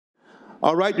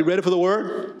All right, you ready for the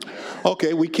word?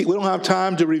 Okay, we don't have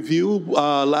time to review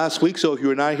last week, so if you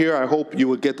were not here, I hope you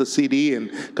will get the CD,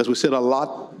 and because we said a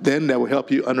lot then that will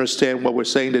help you understand what we're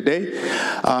saying today.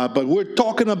 But we're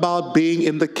talking about being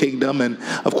in the kingdom, and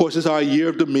of course, it's our year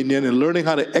of dominion and learning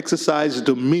how to exercise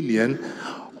dominion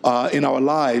in our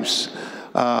lives,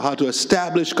 how to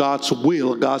establish God's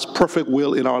will, God's perfect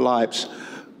will in our lives.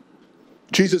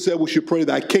 Jesus said we should pray,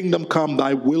 thy kingdom come,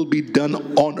 thy will be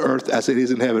done on earth as it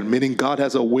is in heaven. Meaning God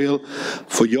has a will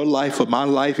for your life, for my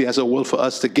life. He has a will for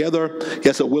us together. He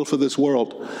has a will for this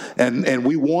world. And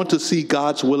we want to see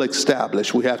God's will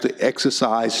established. We have to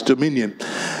exercise dominion.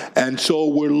 And so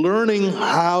we're learning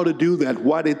how to do that,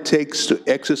 what it takes to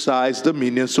exercise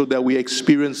dominion so that we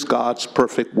experience God's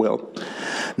perfect will.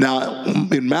 Now,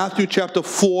 in Matthew chapter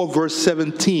 4, verse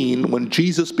 17, when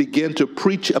Jesus began to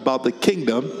preach about the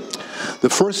kingdom,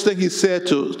 the first thing he said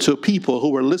to people who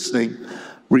were listening,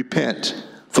 repent,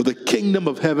 for the kingdom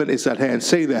of heaven is at hand.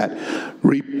 Say that.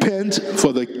 Repent,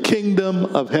 for the kingdom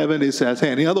of heaven is at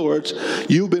hand. In other words,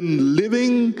 you've been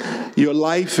living your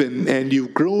life and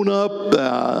you've grown up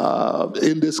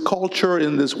in this culture,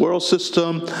 in this world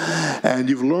system, and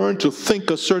you've learned to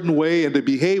think a certain way and to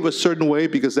behave a certain way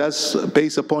because that's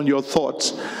based upon your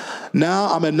thoughts.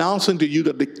 Now I'm announcing to you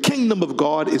that the kingdom of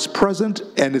God is present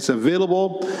and it's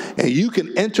available, and you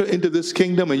can enter into this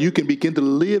kingdom and you can begin to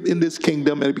live in this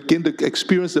kingdom and begin to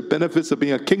experience the benefits of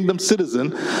being a kingdom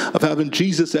citizen, of having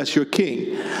Jesus as your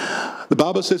king. The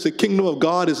Bible says the kingdom of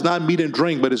God is not meat and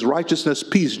drink, but is righteousness,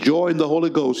 peace, joy in the Holy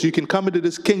Ghost. You can come into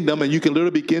this kingdom and you can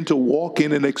literally begin to walk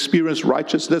in and experience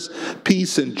righteousness,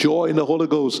 peace, and joy in the Holy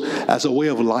Ghost as a way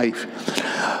of life.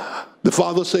 The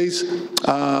Father says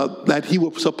that he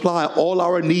will supply all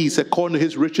our needs according to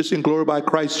his riches in glory by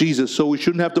Christ Jesus. So we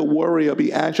shouldn't have to worry or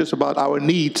be anxious about our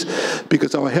needs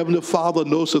because our Heavenly Father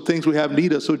knows the things we have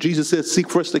need of. So Jesus says,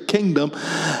 seek first the kingdom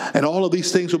and all of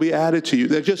these things will be added to you.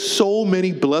 There are just so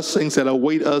many blessings that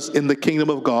await us in the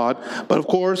kingdom of God. But of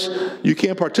course, you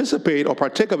can't participate or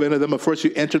partake of any of them until first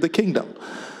you enter the kingdom.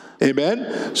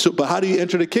 Amen? So, but how do you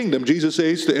enter the kingdom? Jesus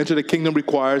says to enter the kingdom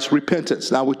requires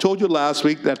repentance. Now, we told you last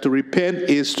week that to repent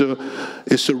is to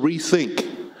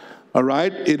rethink. All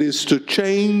right? It is to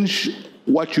change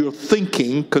what you're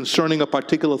thinking concerning a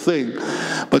particular thing.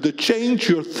 But to change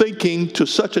your thinking to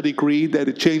such a degree that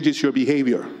it changes your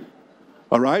behavior.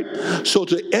 All right? So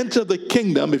to enter the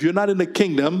kingdom, if you're not in the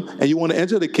kingdom and you want to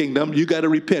enter the kingdom, you got to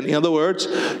repent. In other words,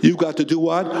 you've got to do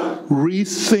what?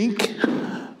 Rethink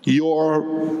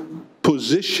your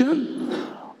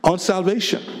position on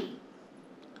salvation.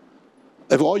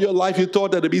 If all your life you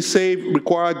thought that to be saved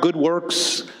required good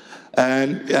works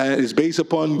and is based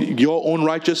upon your own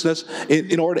righteousness,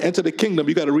 in order to enter the kingdom,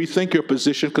 you got to rethink your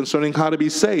position concerning how to be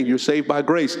saved. You're saved by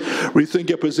grace. Rethink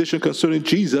your position concerning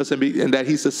Jesus and that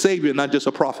he's a savior, not just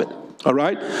a prophet. All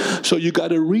right? So you got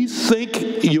to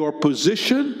rethink your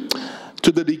position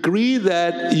to the degree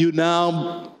that you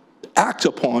now act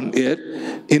upon it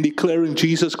in declaring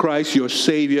Jesus Christ your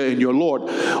Savior and your Lord.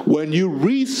 When you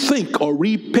rethink or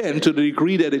repent to the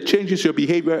degree that it changes your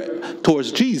behavior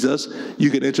towards Jesus,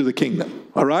 you can enter the kingdom.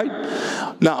 All right?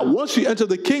 Now, once you enter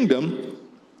the kingdom,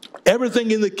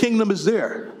 everything in the kingdom is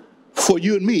there for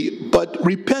you and me. But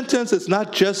repentance is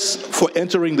not just for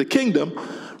entering the kingdom.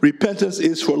 Repentance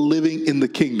is for living in the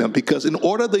kingdom, because in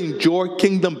order to enjoy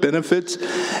kingdom benefits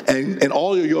and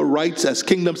all of your rights as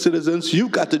kingdom citizens, you've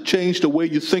got to change the way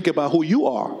you think about who you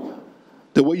are,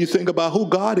 the way you think about who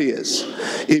God is.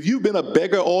 If you've been a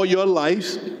beggar all your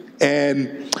life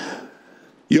and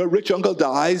your rich uncle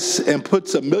dies and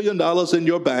puts $1 million in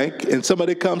your bank, and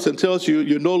somebody comes and tells you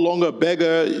you're no longer a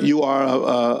beggar, you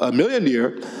are a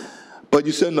millionaire, but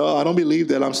you say, no, I don't believe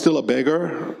that, I'm still a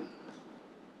beggar.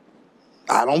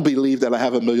 I don't believe that I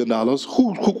have $1 million.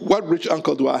 What rich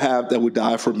uncle do I have that would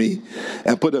die for me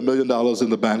and put $1 million in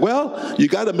the bank? Well, you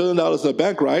got $1 million in the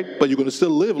bank, right? But you're going to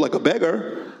still live like a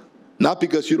beggar. Not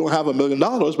because you don't have $1 million,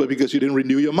 but because you didn't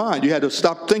renew your mind. You had to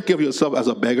stop thinking of yourself as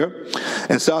a beggar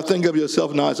and start thinking of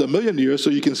yourself now as a millionaire so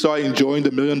you can start enjoying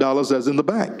the $1 million that's in the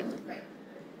bank.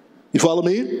 You follow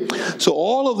me? So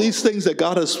all of these things that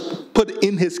God has put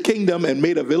in his kingdom and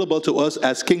made available to us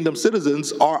as kingdom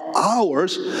citizens are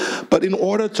ours. But in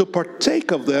order to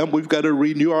partake of them, we've got to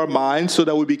renew our minds so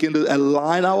that we begin to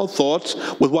align our thoughts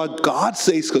with what God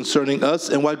says concerning us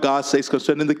and what God says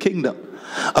concerning the kingdom.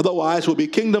 Otherwise, we'll be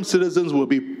kingdom citizens, we'll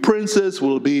be princes,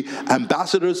 we'll be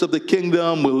ambassadors of the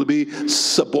kingdom, we'll be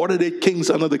subordinate kings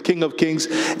under the King of Kings,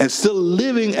 and still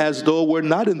living as though we're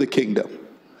not in the kingdom.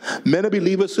 Many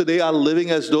believers today are living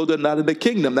as though they're not in the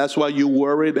kingdom. That's why you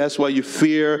worry. That's why you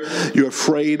fear. You're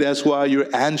afraid. That's why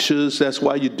you're anxious. That's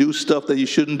why you do stuff that you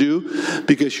shouldn't do,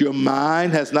 because your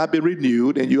mind has not been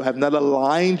renewed and you have not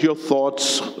aligned your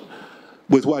thoughts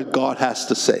with what God has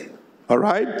to say. All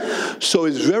right? So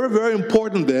it's very, very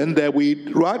important then that we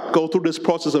go through this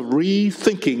process of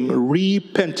rethinking,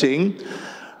 repenting,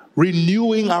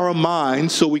 renewing our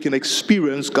minds so we can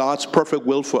experience God's perfect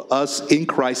will for us in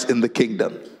Christ in the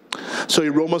kingdom. So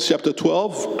in Romans chapter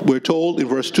 12, we're told in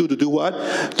verse 2 to do what?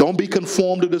 Don't be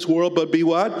conformed to this world, but be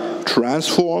what?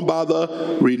 Transformed by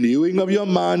the renewing of your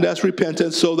mind, that's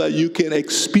repentance, so that you can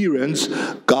experience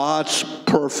God's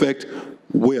perfect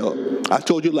will. I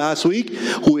told you last week,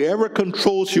 whoever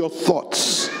controls your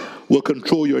thoughts will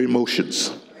control your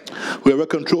emotions. Whoever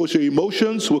controls your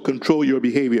emotions will control your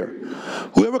behavior.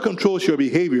 Whoever controls your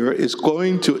behavior is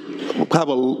going to have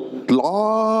a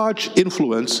large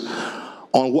influence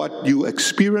on what you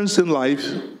experience in life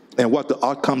and what the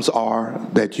outcomes are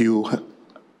that you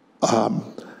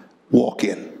walk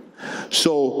in.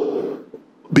 So,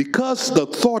 because the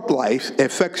thought life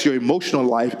affects your emotional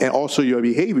life and also your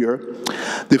behavior,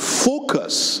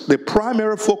 the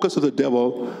primary focus of the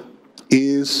devil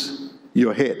is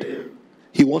your head.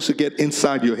 He wants to get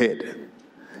inside your head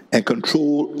and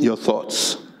control your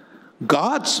thoughts.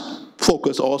 God's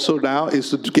focus also now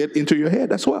is to get into your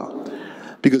head as well.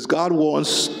 Because God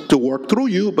wants to work through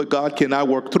you, but God cannot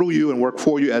work through you and work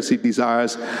for you as he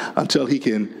desires until he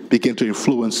can begin to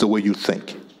influence the way you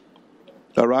think.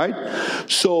 All right?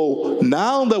 So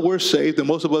now that we're saved, and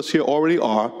most of us here already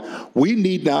are, we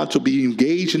need now to be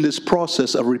engaged in this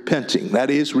process of repenting.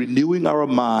 That is, renewing our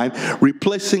mind,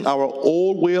 replacing our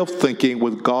old way of thinking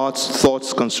with God's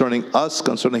thoughts concerning us,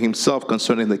 concerning himself,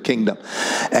 concerning the kingdom.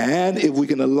 And if we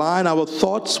can align our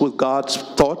thoughts with God's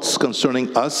thoughts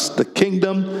concerning us, the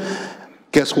kingdom,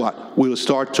 guess what? We'll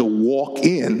start to walk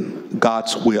in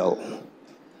God's will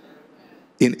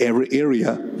in every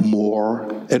area more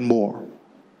and more.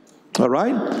 All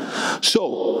right?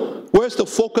 So, where's the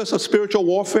focus of spiritual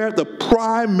warfare? The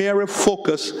primary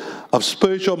focus of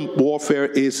spiritual warfare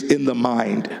is in the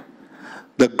mind.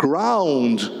 The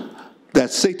ground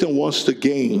that Satan wants to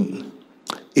gain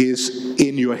is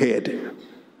in your head.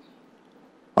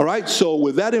 All right? So,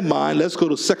 with that in mind, let's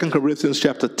go to 2 Corinthians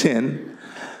chapter 10.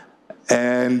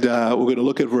 And we're going to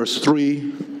look at verse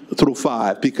 3 through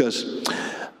 5, because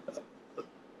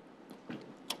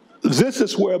this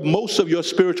is where most of your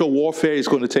spiritual warfare is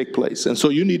going to take place. And so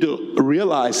you need to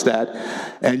realize that,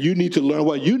 and you need to learn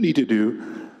what you need to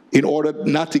do in order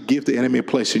not to give the enemy a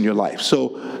place in your life.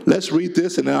 So let's read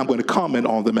this, and then I'm going to comment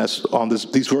on them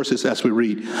these verses as we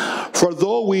read. For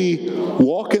though we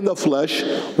walk in the flesh,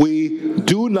 we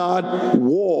do not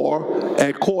war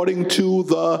according to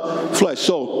the flesh.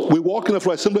 So we walk in the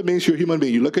flesh simply means you're a human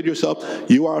being. You look at yourself,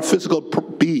 you are a physical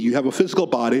being. You have a physical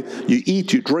body. You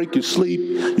eat, you drink, you sleep.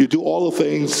 You do all the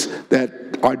things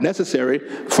that are necessary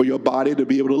for your body to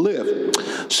be able to live.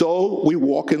 So we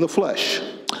walk in the flesh.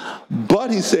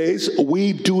 But he says,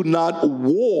 we do not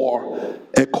war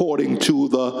according to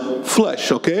the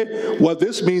flesh, okay? What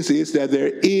this means is that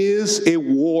there is a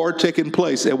war taking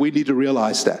place, and we need to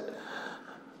realize that.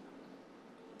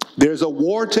 There's a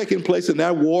war taking place, and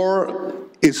that war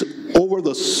is over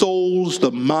the souls,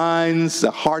 the minds,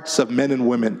 the hearts of men and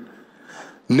women.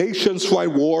 Nations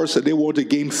fight wars, and they want to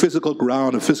gain physical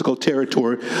ground and physical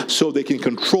territory so they can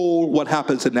control what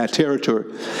happens in that territory.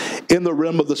 In the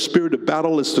realm of the spirit, the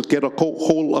battle is to get a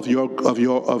hold of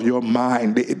your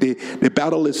mind. The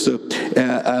battle is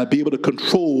to be able to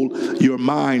control your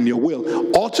mind, your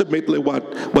will. Ultimately,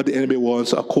 what the enemy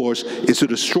wants, of course, is to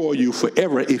destroy you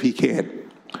forever if he can.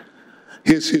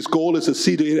 His goal is to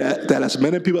see that as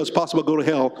many people as possible go to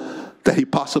hell that he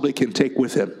possibly can take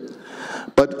with him.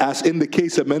 But as in the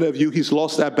case of many of you, he's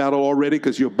lost that battle already,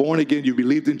 because you're born again, you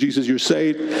believed in Jesus, you're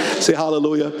saved. Say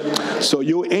hallelujah. So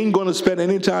you ain't going to spend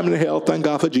any time in hell, thank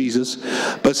God for Jesus.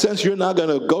 But since you're not going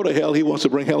to go to hell, he wants to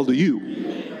bring hell to you.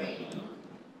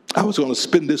 I was going to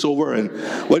spin this over, and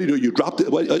what do? You dropped it?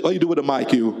 What do you do with the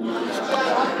mic, you?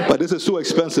 But this is too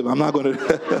expensive. I'm not going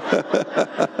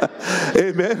to.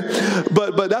 Amen.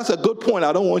 But that's a good point.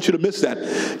 I don't want you to miss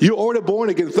that. You're already born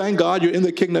again. Thank God you're in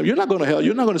the kingdom. You're not going to hell.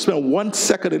 You're not going to spend 1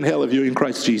 second in hell if you're in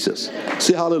Christ Jesus.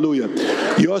 Say hallelujah.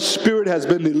 Your spirit has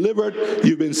been delivered.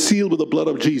 You've been sealed with the blood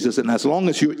of Jesus. And as long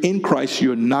as you're in Christ,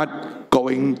 you're not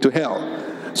going to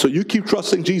hell. So you keep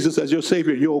trusting Jesus as your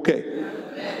Savior. You're okay.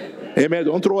 Amen.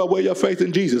 Don't throw away your faith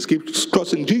in Jesus. Keep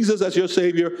trusting Jesus as your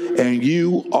Savior, and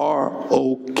you are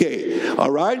okay.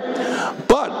 All right?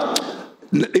 But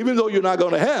even though you're not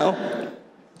going to hell,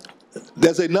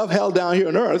 there's enough hell down here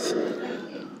on earth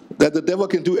that the devil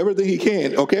can do everything he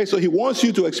can, okay? So he wants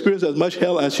you to experience as much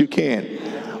hell as you can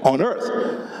on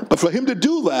earth. But for him to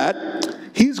do that,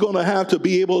 he's going to have to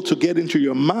be able to get into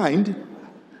your mind,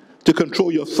 to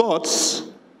control your thoughts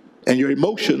and your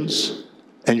emotions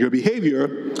and your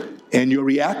behavior and your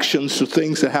reactions to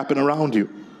things that happen around you.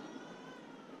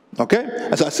 Okay?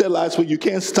 As I said last week, you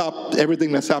can't stop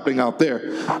everything that's happening out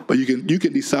there, but you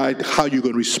can decide how you're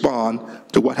going to respond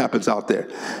to what happens out there.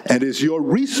 And it's your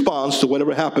response to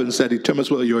whatever happens that determines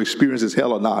whether your experience is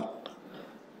hell or not.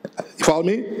 You follow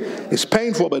me? It's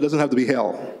painful, but it doesn't have to be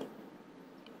hell.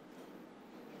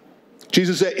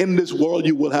 Jesus said, in this world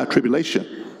you will have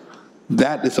tribulation.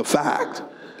 That is a fact,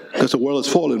 because the world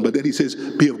is fallen. But then he says,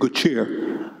 be of good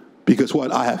cheer, because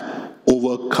what? I have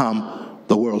overcome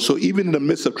the world. So even in the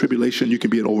midst of tribulation, you can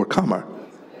be an overcomer.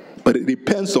 But it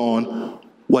depends on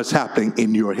what's happening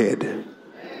in your head.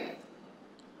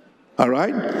 All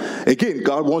right? Again,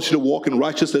 God wants you to walk in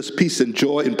righteousness, peace, and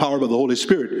joy, empowered by the Holy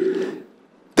Spirit.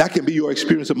 That can be your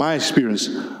experience and my experience.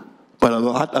 But a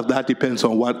lot of that depends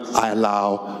on what I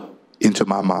allow into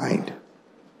my mind.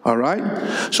 All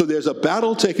right? So there's a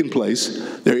battle taking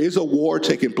place. There is a war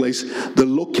taking place. The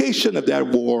location of that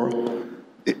war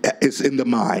is in the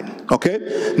mind.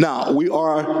 Okay? Now, we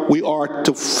are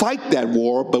to fight that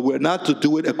war, but we're not to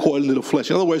do it according to the flesh.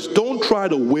 In other words, don't try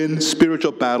to win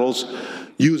spiritual battles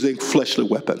using fleshly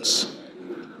weapons.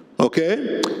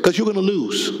 Okay? Because you're going to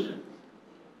lose.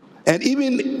 And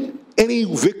even any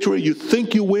victory you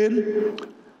think you win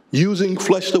using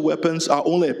fleshly weapons are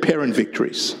only apparent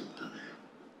victories.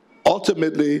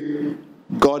 Ultimately,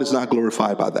 God is not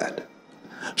glorified by that.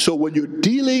 So when you're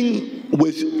dealing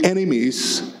with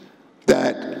enemies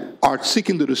that are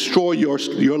seeking to destroy your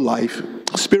life,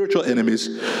 spiritual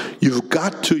enemies, you've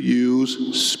got to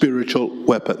use spiritual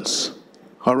weapons.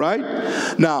 All right?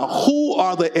 Now, who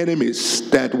are the enemies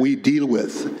that we deal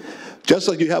with? Just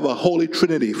like you have a Holy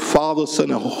Trinity, Father, Son,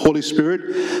 and Holy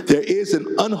Spirit, there is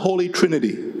an unholy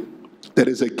Trinity that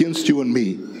is against you and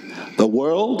me. The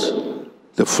world,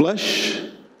 the flesh,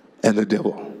 and the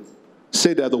devil.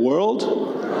 Say that, the world,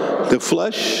 the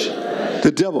flesh,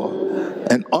 the devil.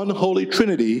 An unholy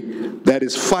Trinity that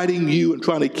is fighting you and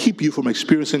trying to keep you from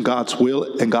experiencing God's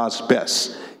will and God's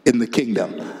best in the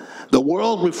kingdom. The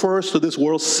world refers to this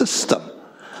world system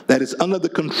that is under the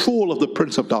control of the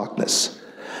prince of darkness,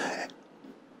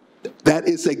 that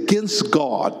is against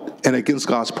God and against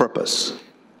God's purpose.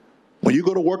 When you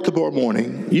go to work tomorrow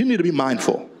morning, you need to be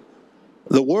mindful.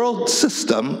 The world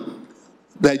system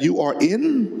that you are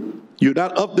in, you're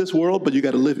not of this world, but you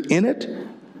got to live in it,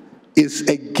 is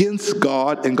against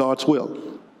God and God's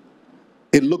will.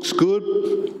 It looks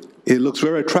good. It looks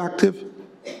very attractive.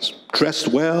 Dressed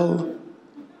well.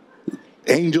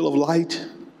 Angel of light.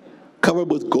 Covered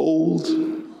with gold.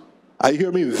 You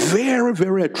hear me? Very,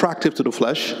 very attractive to the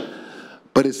flesh.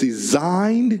 But it's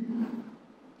designed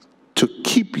to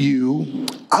keep you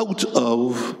out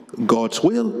of God's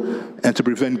will and to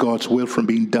prevent God's will from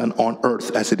being done on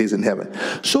earth as it is in heaven.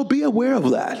 So be aware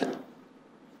of that.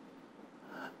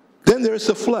 Then there's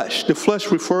the flesh. The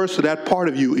flesh refers to that part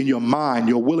of you in your mind,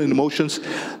 your will and emotions,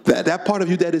 that part of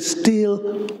you that is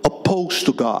still opposed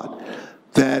to God,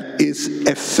 that is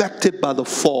affected by the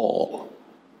fall.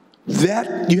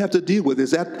 That you have to deal with.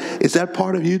 Is that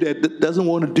part of you that doesn't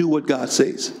want to do what God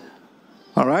says?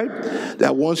 All right?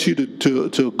 That wants you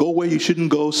to go where you shouldn't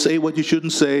go, say what you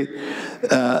shouldn't say.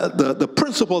 The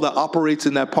principle that operates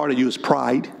in that part of you is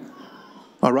pride.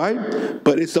 All right?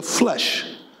 But it's the flesh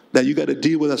that you got to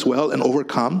deal with as well and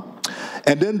overcome.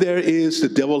 And then there is the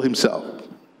devil himself,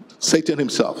 Satan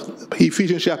himself.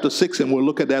 Ephesians chapter 6, and we'll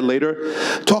look at that later,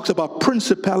 talks about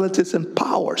principalities and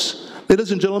powers.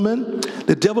 Ladies and gentlemen,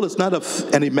 the devil is not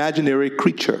an imaginary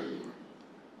creature.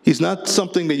 He's not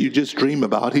something that you just dream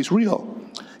about. He's real.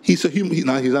 He's a human. He's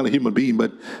not a human being,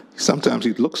 but sometimes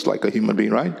he looks like a human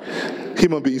being, right?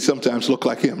 Human beings sometimes look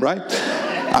like him, right?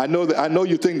 I know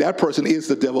you think that person is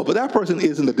the devil, but that person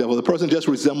isn't the devil. The person just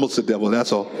resembles the devil,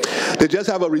 that's all. They just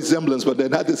have a resemblance, but they're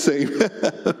not the same.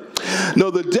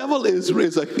 No, the devil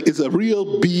is a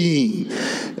real being.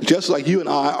 Just like you and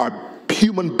I are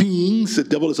human beings, the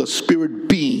devil is a spirit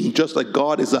being. Just like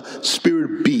God is a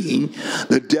spirit being,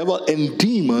 the devil and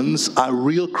demons are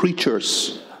real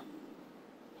creatures.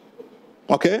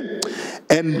 Okay?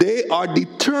 And they are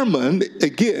determined,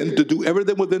 again, to do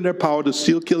everything within their power to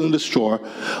steal, kill, and destroy.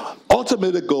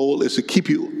 Ultimately, the goal is to keep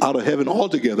you out of heaven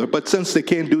altogether. But since they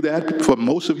can't do that for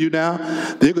most of you now,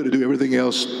 they're going to do everything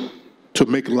else to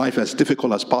make life as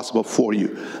difficult as possible for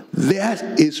you.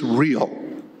 That is real.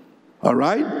 All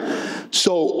right?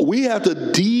 So we have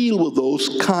to deal with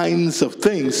those kinds of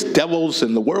things, devils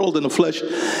and the world and the flesh.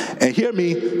 And hear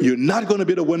me, you're not going to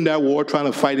be able to win that war trying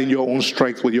to fight in your own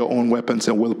strength with your own weapons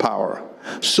and willpower.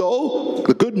 So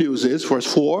the good news is,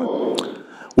 verse 4,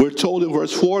 we're told in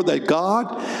verse 4 that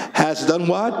God has done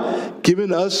what?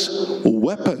 Given us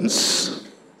weapons.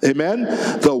 Amen?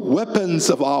 The weapons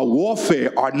of our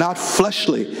warfare are not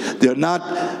fleshly. They're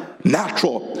not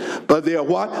natural. But they are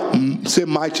what? Say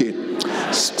mighty.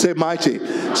 Say mighty.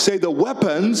 Say the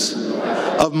weapons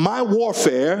of my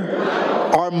warfare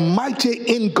are mighty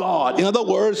in God. In other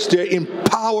words, they're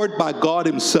empowered by God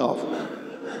himself.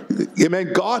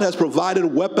 Amen? God has provided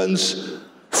weapons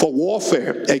for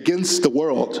warfare against the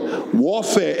world,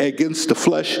 warfare against the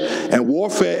flesh, and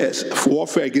warfare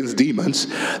against demons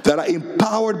that are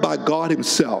empowered by God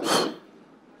himself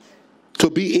to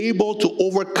be able to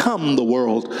overcome the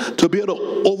world, to be able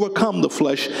to overcome the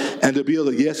flesh, and to be able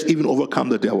to, yes, even overcome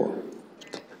the devil.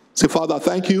 Say, Father, I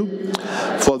thank you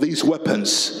for these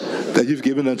weapons that you've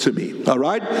given unto me. All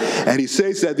right? And he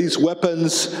says that these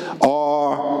weapons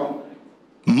are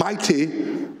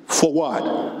mighty for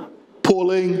what?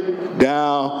 Pulling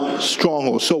down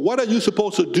strongholds. So what are you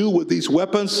supposed to do with these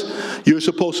weapons? You're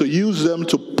supposed to use them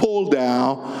to pull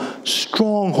down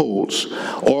strongholds.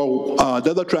 Or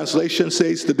the other translation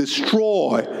says to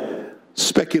destroy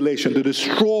speculation, to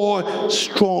destroy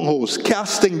strongholds,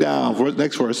 casting down.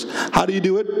 Next verse. How do you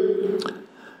do it?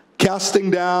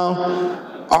 Casting down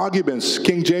arguments.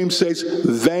 King James says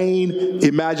vain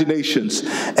imaginations,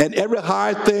 and every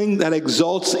high thing that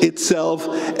exalts itself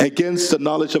against the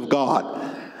knowledge of God,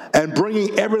 and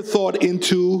bringing every thought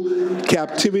into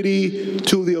captivity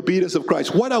to the obedience of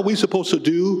Christ. What are we supposed to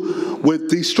do with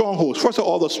these strongholds? First of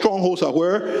all, the strongholds are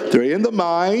where? They're in the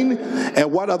mind. And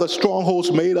what are the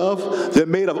strongholds made of? They're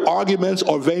made of arguments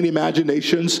or vain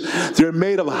imaginations. They're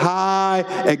made of high,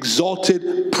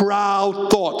 exalted, proud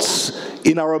thoughts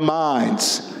in our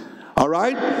minds. All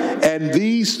right? And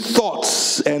these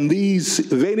thoughts and these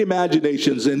vain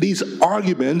imaginations and these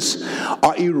arguments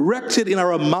are erected in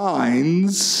our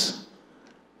minds,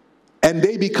 and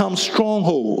they become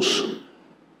strongholds.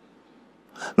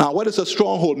 Now, what is a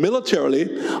stronghold? Militarily,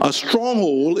 a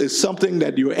stronghold is something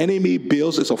that your enemy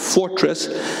builds. It's a fortress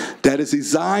that is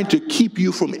designed to keep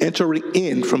you from entering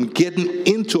in, from getting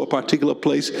into a particular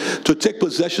place, to take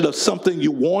possession of something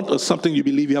you want or something you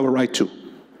believe you have a right to.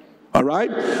 All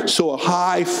right? So a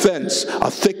high fence,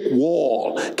 a thick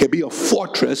wall can be a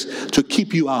fortress to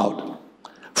keep you out,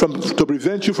 to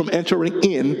prevent you from entering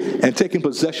in and taking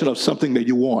possession of something that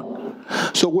you want.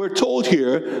 So we're told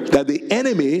here that the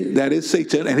enemy, that is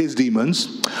Satan and his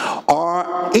demons,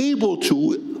 are able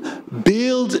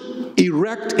to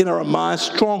erect in our minds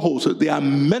strongholds. They are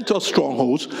mental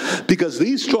strongholds, because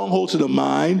these strongholds in the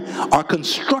mind are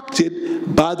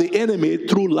constructed by the enemy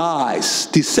through lies,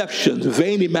 deceptions,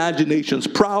 vain imaginations,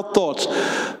 proud thoughts,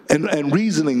 and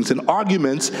reasonings and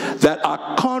arguments that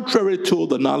are contrary to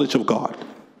the knowledge of God.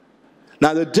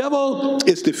 Now, the devil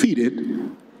is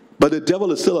defeated, but the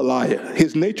devil is still a liar.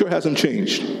 His nature hasn't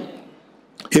changed.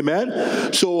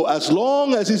 Amen? So as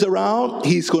long as he's around,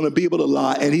 he's going to be able to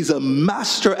lie. And he's a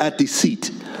master at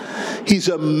deceit. He's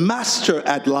a master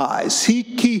at lies.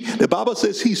 The Bible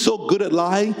says he's so good at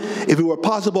lying, if it were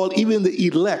possible, even the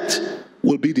elect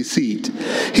would be deceived.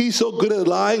 He's so good at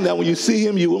lying that when you see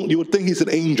him, you would think he's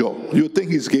an angel. You would think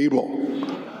he's Gabriel.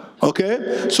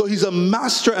 Okay? So he's a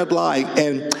master at lying.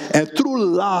 And through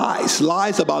lies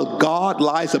about God,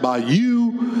 lies about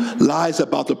you, lies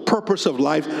about the purpose of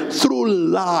life, through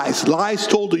lies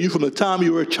told to you from the time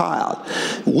you were a child,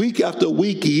 week after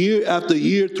week, year after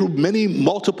year, through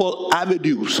multiple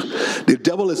avenues, the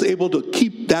devil is able to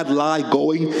keep that lie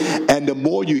going. And the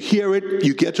more you hear it,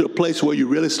 you get to a place where you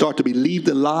really start to believe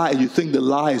the lie, and you think the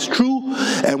lie is true.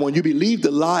 And when you believe the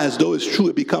lie as though it's true,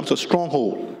 it becomes a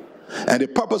stronghold. And the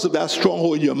purpose of that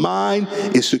stronghold in your mind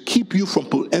is to keep you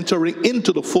from entering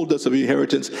into the fullness of your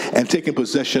inheritance and taking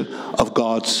possession of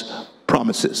God's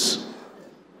promises.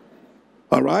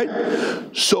 All right?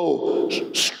 So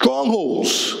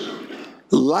strongholds,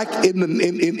 like in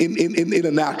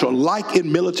the natural, like in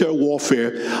military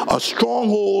warfare, a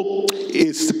stronghold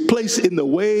is placed in the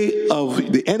way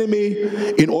of the enemy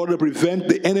in order to prevent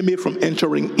the enemy from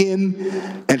entering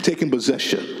in and taking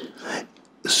possession.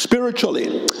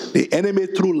 Spiritually, the enemy,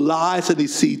 through lies and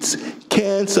deceits,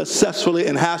 can successfully,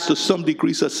 and has to some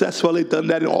degree successfully done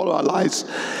that in all of our lives,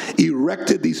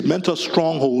 erected these mental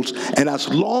strongholds, and as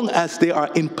long as they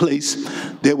are in place,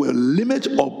 they will limit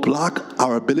or block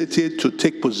our ability to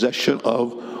take possession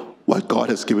of what God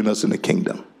has given us in the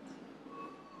kingdom.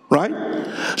 Right?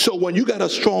 So when you got a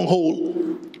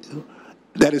stronghold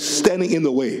that is standing in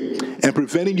the way and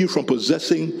preventing you from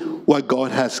possessing what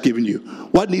God has given you.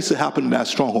 What needs to happen in that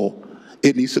stronghold?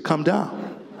 It needs to come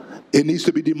down. It needs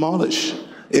to be demolished.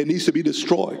 It needs to be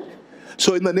destroyed.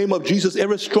 So in the name of Jesus,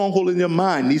 every stronghold in your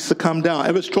mind needs to come down.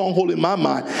 Every stronghold in my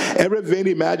mind, every vain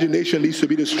imagination needs to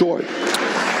be destroyed.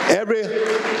 Every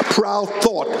proud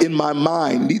thought in my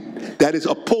mind that is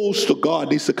opposed to God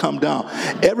needs to come down.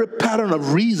 Every pattern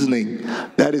of reasoning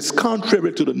that is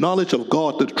contrary to the knowledge of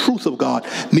God, the truth of God,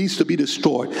 needs to be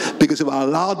destroyed. Because if I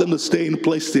allow them to stay in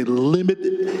place, they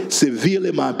limit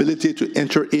severely my ability to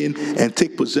enter in and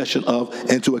take possession of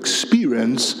and to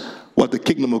experience what the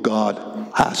kingdom of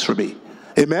God has for me.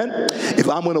 Amen? If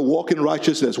I'm going to walk in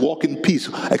righteousness, walk in peace,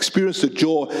 experience the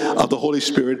joy of the Holy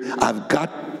Spirit, I've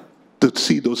got to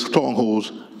see those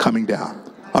strongholds coming down.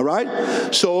 All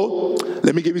right? So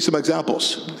let me give you some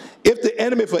examples. If the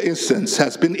enemy, for instance,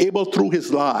 has been able through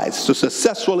his lies to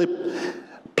successfully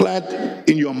plant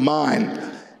in your mind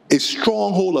a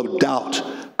stronghold of doubt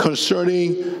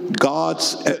concerning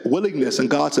God's willingness and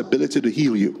God's ability to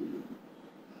heal you,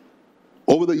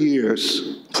 over the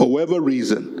years, for whatever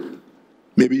reason,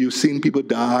 maybe you've seen people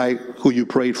die who you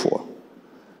prayed for.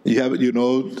 You haven't,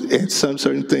 and some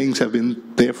certain things have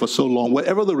been there for so long.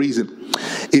 Whatever the reason,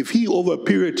 if he over a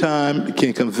period of time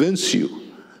can convince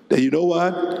you that, you know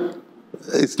what,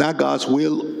 it's not God's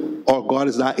will, or God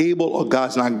is not able, or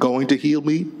God's not going to heal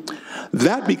me,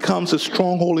 that becomes a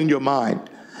stronghold in your mind.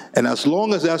 And as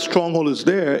long as that stronghold is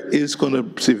there, it's going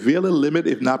to severely limit,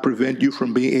 if not prevent you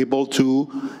from being able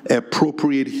to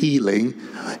appropriate healing,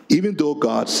 even though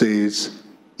God says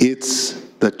it's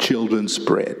the children's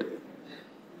bread.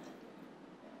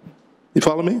 You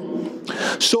follow me?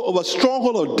 So if a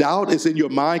stronghold of doubt is in your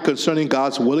mind concerning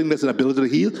God's willingness and ability to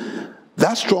heal,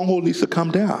 that stronghold needs to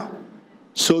come down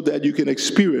so that you can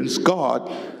experience God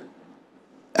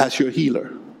as your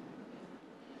healer.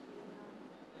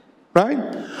 Right?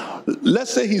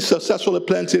 Let's say he successfully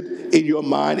planted in your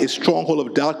mind a stronghold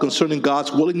of doubt concerning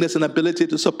God's willingness and ability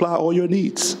to supply all your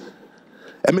needs.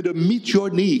 To meet your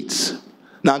needs.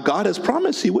 Now, God has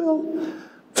promised he will.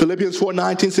 Philippians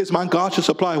 4:19 says, my God shall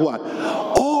supply what?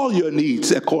 All your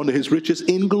needs according to his riches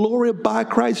in glory by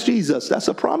Christ Jesus. That's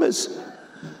a promise.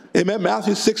 Amen.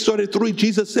 Matthew 6:33,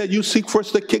 Jesus said, you seek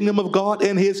first the kingdom of God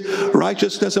and his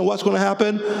righteousness, and what's going to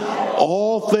happen?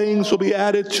 All things will be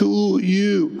added to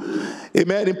you.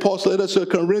 Amen. In Paul's letter to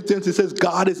Corinthians, it says,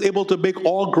 God is able to make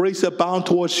all grace abound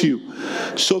towards you,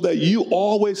 so that you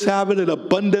always have it in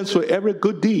abundance for every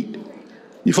good deed.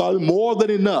 You follow me? More than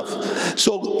enough.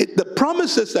 So the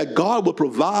promises that God will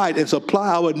provide and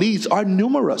supply our needs are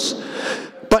numerous.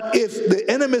 But if the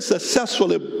enemy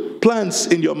successfully plants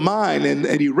in your mind and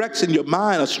erects in your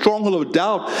mind a stronghold of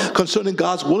doubt concerning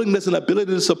God's willingness and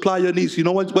ability to supply your needs, you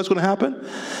know what's going to happen?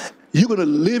 You're going to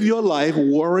live your life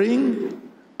worrying,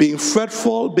 being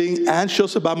fretful, being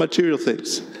anxious about material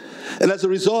things. And as a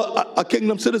result, a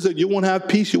kingdom citizen, you won't have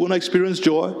peace, you won't experience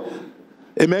joy.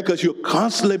 Amen, because you'll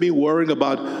constantly be worrying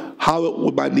about how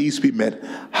would my needs be met?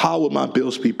 How will my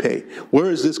bills be paid?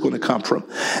 Where is this going to come from?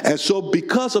 And so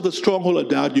because of the stronghold of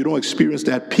doubt, you don't experience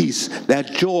that peace,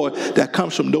 that joy that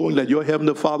comes from knowing that your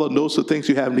Heavenly Father knows the things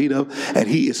you have need of, and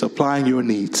he is supplying your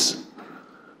needs.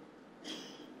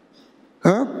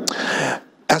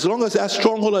 As long as that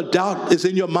stronghold of doubt is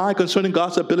in your mind concerning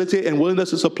God's ability and willingness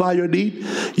to supply your need,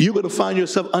 you're going to find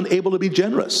yourself unable to be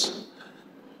generous.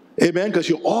 Amen, because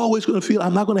you're always going to feel,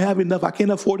 I'm not going to have enough. I can't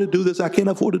afford to do this. I can't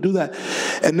afford to do that.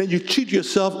 And then you cheat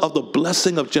yourself of the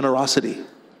blessing of generosity.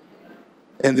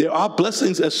 And there are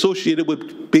blessings associated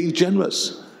with being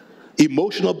generous.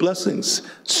 Emotional blessings,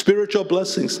 spiritual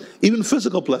blessings, even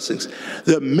physical blessings.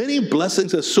 There are many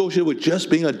blessings associated with just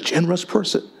being a generous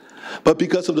person. But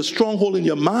because of the stronghold in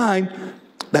your mind,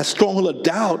 that stronghold of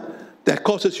doubt, that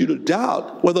causes you to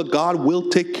doubt whether God will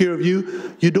take care of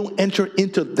you, you don't enter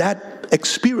into that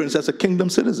experience as a kingdom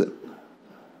citizen.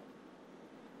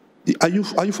 Are you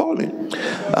following me?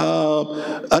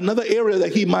 Another area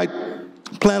that he might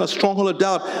plant a stronghold of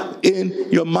doubt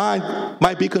in your mind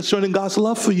might be concerning God's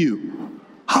love for you.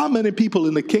 How many people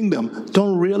in the kingdom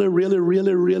don't really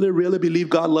believe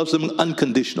God loves them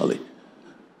unconditionally?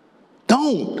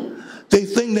 Don't. They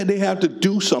think that they have to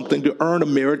do something to earn or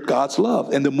merit God's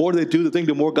love. And the more they do the thing,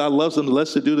 the more God loves them. The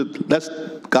less they do, the less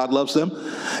God loves them.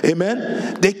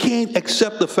 Amen? They can't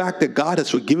accept the fact that God has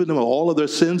forgiven them of all of their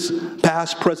sins,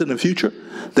 past, present, and future,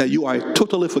 that you are a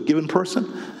totally forgiven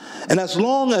person. And as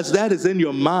long as that is in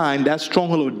your mind, that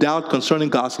stronghold of doubt concerning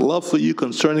God's love for you,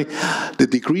 concerning the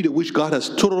degree to which God has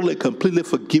totally, completely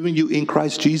forgiven you in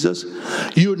Christ Jesus,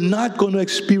 you're not going to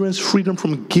experience freedom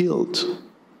from guilt.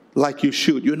 like you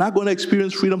should. You're not going to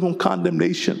experience freedom from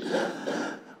condemnation.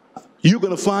 You're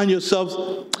going to find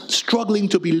yourself struggling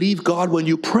to believe God when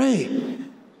you pray,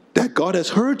 that God has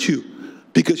heard you,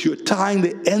 because you're tying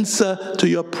the answer to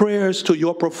your prayers to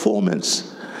your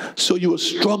performance. So you will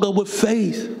struggle with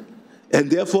faith and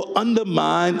therefore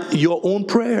undermine your own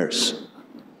prayers.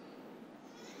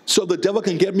 So the devil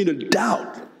can get me to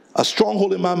doubt, a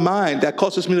stronghold in my mind that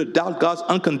causes me to doubt God's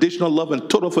unconditional love and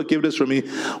total forgiveness for me.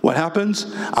 What happens?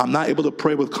 I'm not able to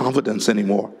pray with confidence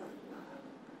anymore.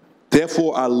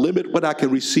 Therefore, I limit what I can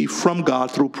receive from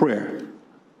God through prayer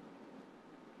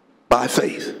by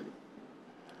faith.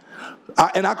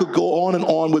 And I could go on and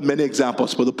on with many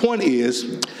examples, but the point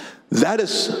is, that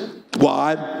is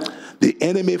why the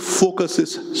enemy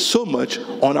focuses so much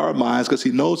on our minds, because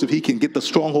he knows if he can get the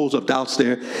strongholds of doubts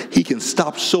there, he can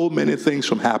stop so many things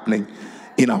from happening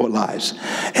in our lives.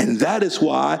 And that is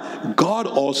why God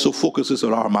also focuses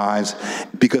on our minds,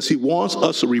 because he wants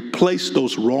us to replace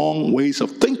those wrong ways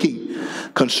of thinking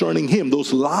concerning him,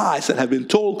 those lies that have been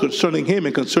told concerning him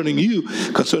and concerning you,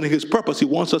 concerning his purpose. He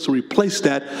wants us to replace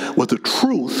that with the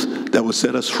truth that will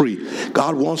set us free.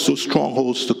 God wants those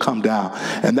strongholds to come down.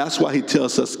 And that's why he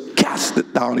tells us, cast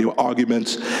it down, your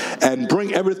arguments, and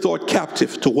bring every thought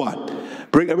captive to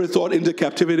what? Bring every thought into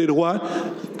captivity to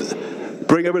what?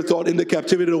 Bring every thought into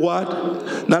captivity to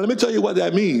what? Now let me tell you what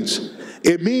that means.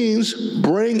 It means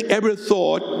bring every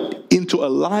thought into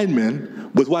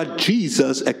alignment with what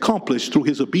Jesus accomplished through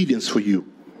his obedience for you.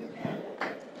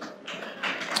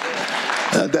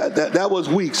 That was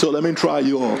weak, so let me try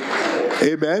you on.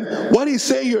 Amen. What he's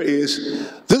saying here is,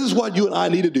 this is what you and I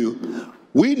need to do.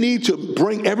 We need to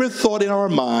bring every thought in our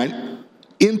mind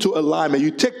into alignment.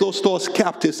 You take those thoughts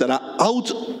captives that are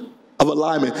out of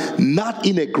alignment, not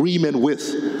in agreement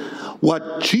with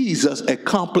what Jesus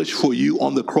accomplished for you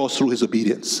on the cross through his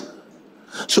obedience.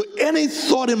 So any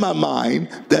thought in my mind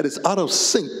that is out of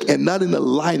sync and not in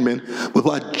alignment with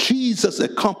what Jesus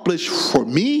accomplished for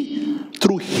me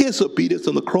through his obedience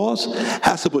on the cross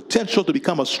has the potential to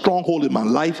become a stronghold in my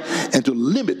life and to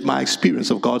limit my experience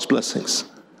of God's blessings.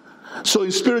 So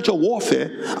in spiritual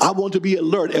warfare, I want to be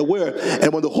alert, aware,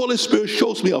 and when the Holy Spirit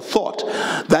shows me a thought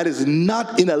that is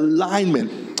not in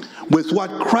alignment with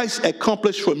what Christ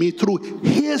accomplished for me through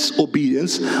his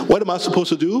obedience, what am I supposed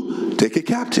to do? Take it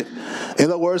captive. In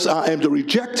other words, I am to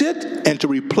reject it and to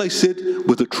replace it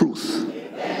with the truth.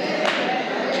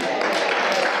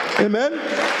 Amen?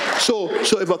 So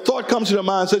if a thought comes to your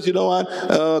mind and says, you know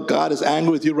what, God is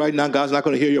angry with you right now, God's not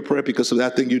going to hear your prayer because of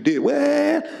that thing you did.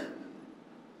 Well,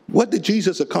 what did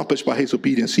Jesus accomplish by his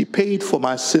obedience? He paid for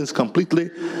my sins completely.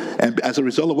 And as a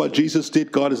result of what Jesus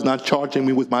did, God is not charging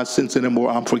me with my sins anymore.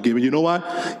 I'm forgiven. You know what?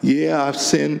 Yeah, I've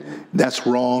sinned. That's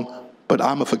wrong. But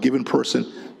I'm a forgiven person.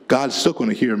 God's still going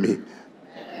to hear me.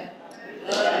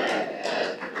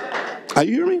 Are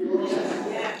you hearing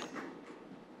me?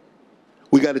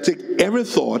 We got to take every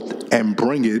thought and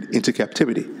bring it into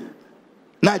captivity.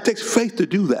 Now, it takes faith to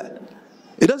do that.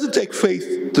 It doesn't take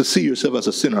faith to see yourself as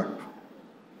a sinner.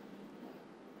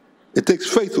 It takes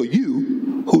faith for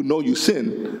you who know you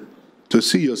sin to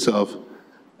see yourself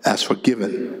as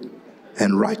forgiven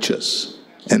and righteous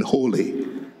and holy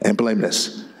and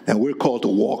blameless. And we're called to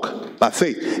walk by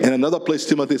faith. In another place,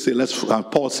 Timothy said,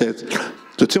 Paul said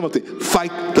to Timothy,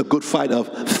 fight the good fight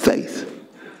of faith.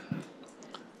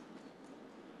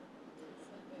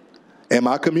 Am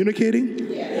I communicating?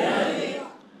 Yes.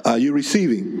 Are you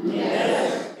receiving?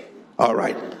 Yes. All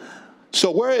right. So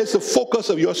where is the focus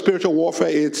of your spiritual warfare?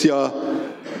 It's your,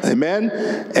 amen?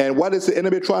 And what is the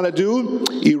enemy trying to do?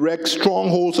 Erect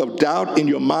strongholds of doubt in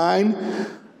your mind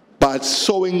by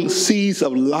sowing seeds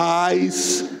of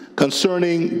lies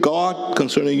concerning God,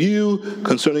 concerning you,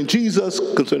 concerning Jesus,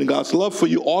 concerning God's love for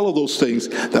you, all of those things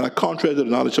that are contrary to the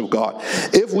knowledge of God.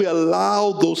 If we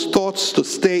allow those thoughts to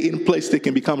stay in place, they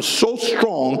can become so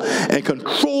strong and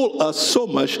control us so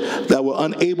much that we're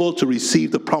unable to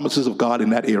receive the promises of God in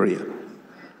that area.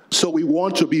 So we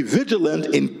want to be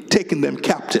vigilant in taking them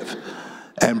captive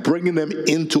and bringing them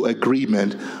into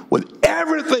agreement with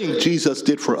everything Jesus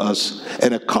did for us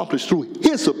and accomplished through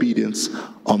his obedience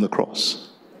on the cross.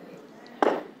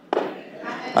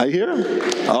 Are you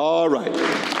here? All right.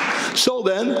 So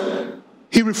then,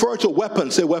 he referred to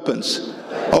weapons. Say weapons.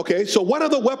 Okay, so what are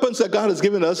the weapons that God has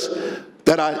given us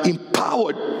that are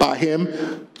empowered by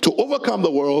him to overcome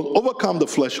the world, overcome the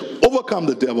flesh, overcome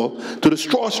the devil, to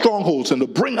destroy strongholds, and to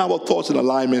bring our thoughts in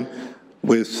alignment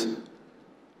with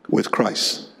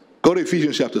Christ? Go to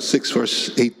Ephesians chapter 6,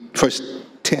 verse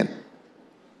 10.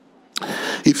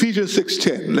 Ephesians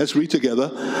 6:10. Let's read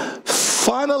together.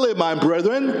 Finally, my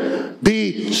brethren,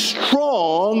 be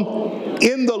strong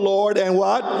in the Lord and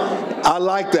what? I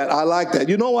like that. I like that.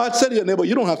 You know what? Say to your neighbor,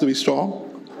 you don't have to be strong.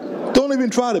 Don't even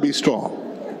try to be strong.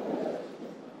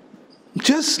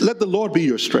 Just let the Lord be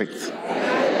your strength.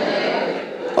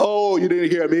 Oh, you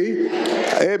didn't hear me?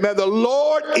 Amen. The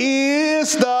Lord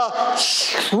is the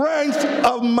strength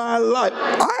of my life.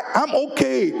 I'm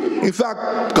okay. In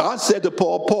fact, God said to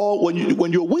Paul,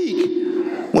 when you're weak,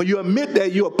 when you admit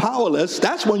that you are powerless,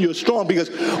 that's when you're strong. Because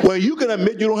when you can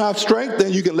admit you don't have strength,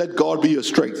 then you can let God be your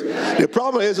strength. The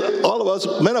problem is all of us,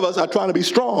 many of us, are trying to be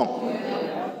strong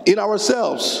in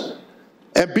ourselves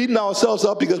and beating ourselves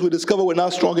up because we discover we're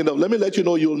not strong enough. Let me let you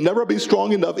know, you'll never be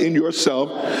strong enough in yourself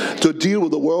to deal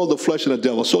with the world, the flesh, and the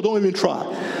devil. So don't even try.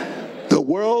 The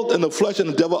world and the flesh and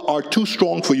the devil are too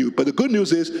strong for you. But the good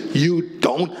news is you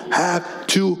don't have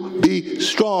to be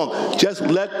strong. Just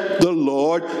let the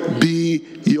Lord be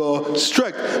your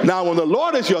strength. Now, when the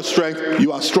Lord is your strength,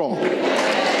 you are strong.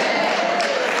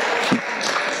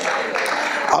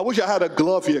 I wish I had a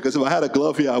glove here, because if I had a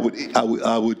glove here, I would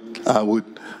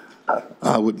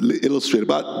illustrate it.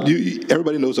 But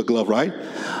everybody knows a glove, right?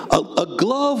 A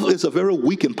glove is a very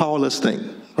weak and powerless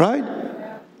thing, right?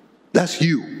 That's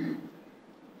you.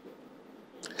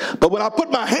 But when I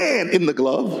put my hand in the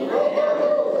glove,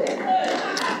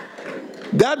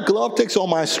 that glove takes on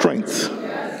my strength.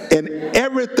 And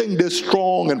everything this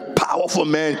strong and powerful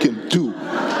man can do,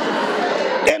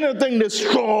 anything that's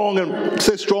strong and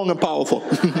say strong and powerful,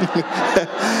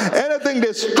 anything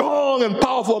that's strong and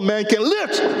powerful man can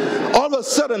lift, all of a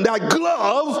sudden that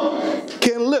glove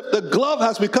can lift. The glove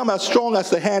has become as strong as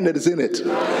the hand that is in it.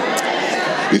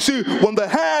 You see, when the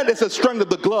hand is the strength of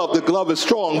the glove is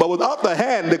strong. But without the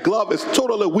hand, the glove is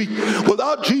totally weak.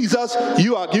 Without Jesus,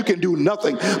 you can do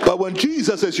nothing. But when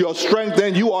Jesus is your strength,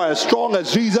 then you are as strong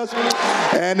as Jesus.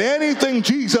 And anything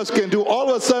Jesus can do, all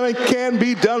of a sudden can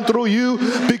be done through you,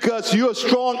 because you're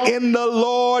strong in the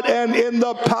Lord and in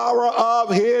the power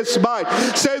of his might.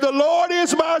 Say, the Lord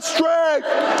is my strength.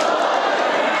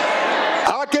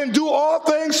 I can do all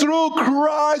things through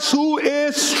Christ who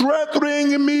is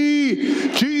strengthening me.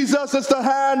 Jesus is the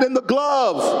hand in the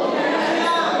glove.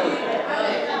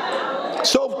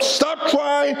 So stop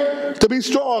trying to be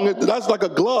strong. That's like a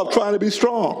glove trying to be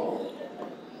strong.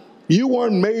 You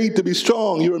weren't made to be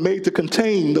strong. You were made to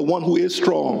contain the one who is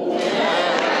strong.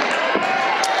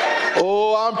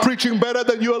 Oh, I'm preaching better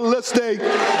than you're listening.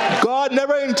 God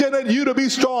never intended you to be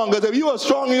strong, because if you are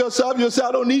strong in yourself, you'll say,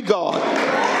 I don't need God.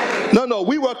 No,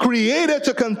 we were created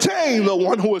to contain the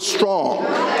one who is strong.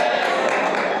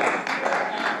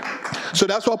 So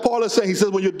that's what Paul is saying. He says,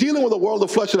 when you're dealing with the world, the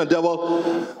flesh, and the devil,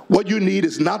 what you need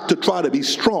is not to try to be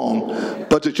strong,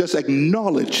 but to just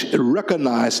acknowledge and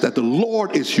recognize that the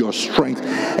Lord is your strength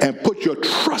and put your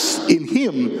trust in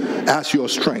him as your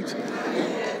strength.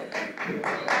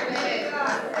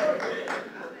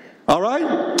 All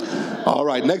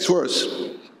right, next verse.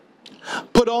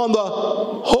 Put on the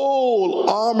whole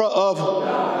armor of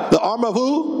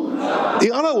who?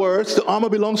 In other words, the armor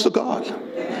belongs to God.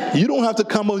 You don't have to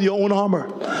come with your own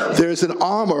armor. There's an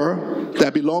armor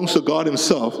that belongs to God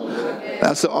himself.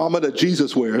 That's the armor that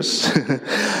Jesus wears.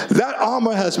 That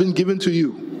armor has been given to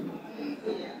you.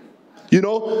 You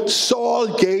know,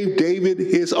 Saul gave David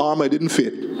his armor. It didn't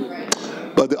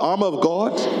fit. But the armor of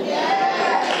God,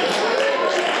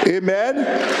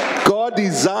 amen, God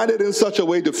designed it in such a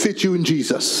way to fit you in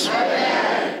Jesus.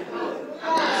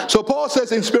 So Paul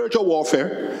says in spiritual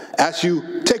warfare, as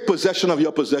you take possession of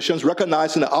your possessions,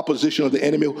 recognizing the opposition of the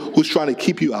enemy who's trying to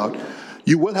keep you out,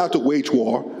 you will have to wage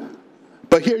war.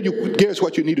 But here's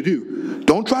what you need to do.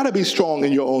 Don't try to be strong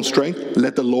in your own strength.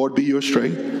 Let the Lord be your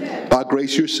strength. By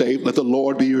grace you're saved. Let the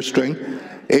Lord be your strength.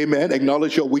 Amen.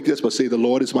 Acknowledge your weakness, but say, the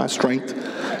Lord is my strength.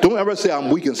 Don't ever say, I'm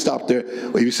weak, and stop there.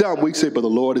 When you say I'm weak, say, but the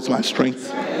Lord is my strength.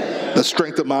 The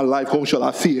strength of my life, whom shall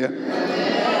I fear?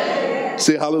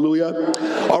 Say hallelujah.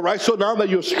 All right, so now that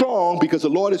you're strong because the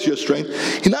Lord is your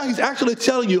strength, now he's actually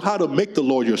telling you how to make the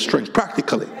Lord your strength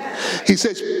practically. He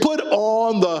says, put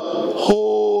on the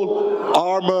whole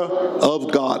armor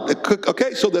of God.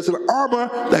 Okay, so there's an armor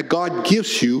that God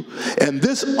gives you, and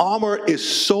this armor is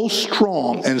so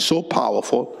strong and so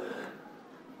powerful.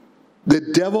 The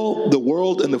devil, the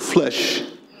world, and the flesh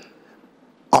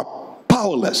are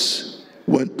powerless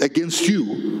against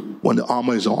you when the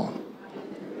armor is on.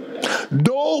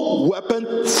 No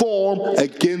weapon formed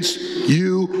against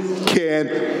you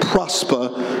can prosper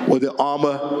when the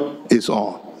armor is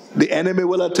on. The enemy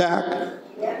will attack.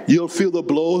 You'll feel the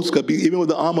blows. Even with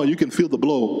the armor, you can feel the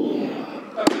blow.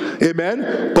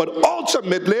 Amen. But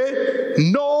ultimately,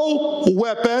 no no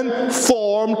weapon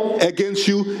formed against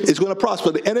you is going to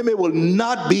prosper. The enemy will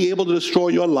not be able to destroy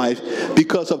your life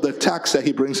because of the attacks that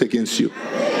he brings against you.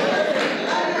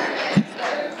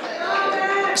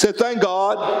 Say, thank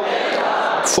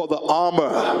God for the armor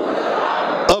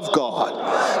of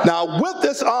God. Now, with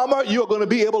this armor, you're going to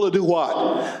be able to do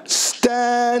what?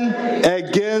 Stand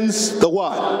against the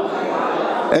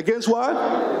what? Against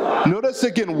what? Notice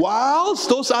again, wiles,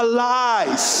 those are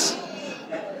lies.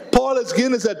 Paul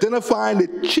again is identifying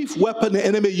the chief weapon the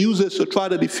enemy uses to try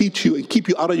to defeat you and keep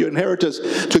you out of your inheritance,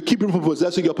 to keep you from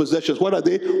possessing your possessions. What are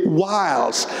they?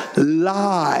 Wiles,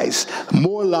 lies,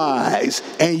 more lies,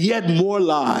 and yet more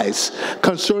lies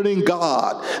concerning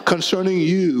God, concerning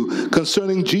you,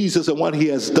 concerning Jesus and what he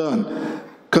has done,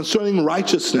 concerning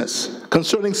righteousness,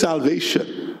 concerning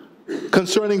salvation,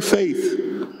 concerning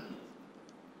faith,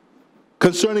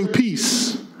 concerning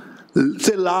peace.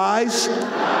 Say lies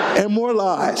and more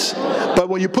lies. But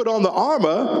when you put on the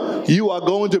armor, you are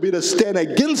going to be to stand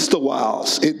against the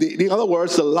wiles. In other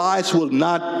words, the lies will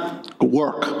not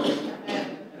work.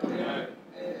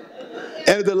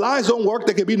 And if the lies don't work,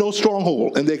 there can be no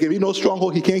stronghold. And there can be no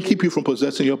stronghold. He can't keep you from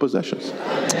possessing your possessions.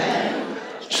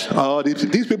 Oh,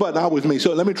 these people are not with me.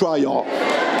 So let me try y'all.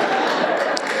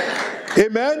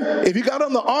 Amen. If you got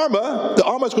on the armor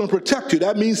is going to protect you.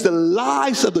 That means the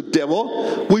lies of the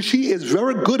devil, which he is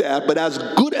very good at, but as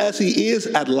good as he is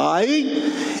at lying,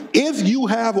 if you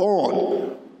have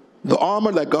on the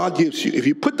armor that God gives you, if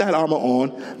you put that armor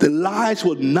on, the lies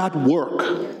will not work.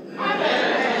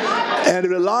 And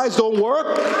if the lies don't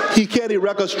work, he can't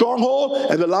erect a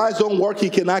stronghold. And the lies don't work, he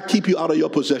cannot keep you out of your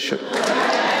possession.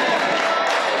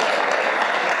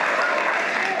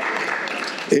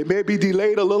 It may be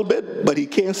delayed a little bit, but he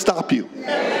can't stop you.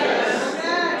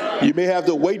 You may have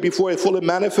to wait before it fully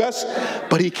manifests,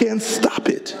 but he can't stop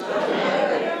it.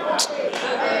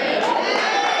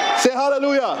 Say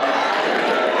hallelujah.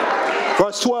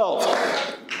 Verse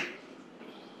 12.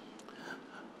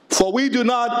 For we do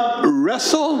not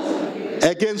wrestle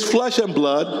against flesh and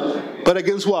blood, but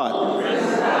against what?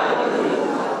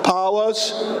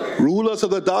 Powers, rulers of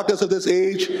the darkness of this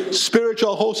age,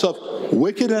 spiritual hosts of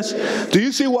wickedness. Do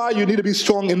you see why you need to be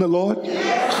strong in the Lord?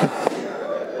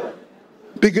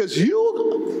 Because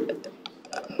you,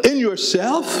 in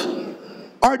yourself,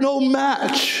 are no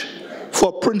match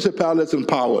for principalities and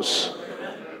powers.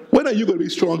 When are you going to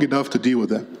be strong enough to deal with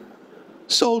them?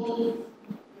 So,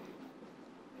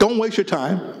 don't waste your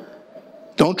time.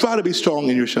 Don't try to be strong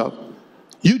in yourself.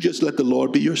 You just let the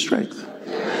Lord be your strength.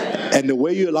 And the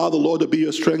way you allow the Lord to be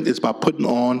your strength is by putting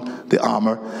on the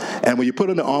armor. And when you put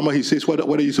on the armor, he says, what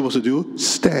are you supposed to do?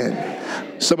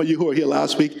 Stand. Some of you who were here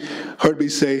last week heard me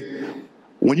say,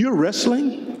 when you're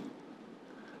wrestling,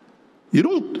 you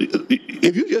don't,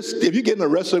 if you get in a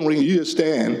wrestling ring and you just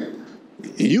stand,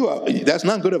 that's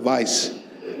not good advice.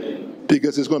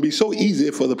 Because it's going to be so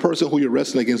easy for the person who you're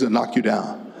wrestling against to knock you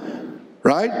down.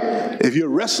 Right? If you're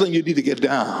wrestling, you need to get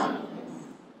down.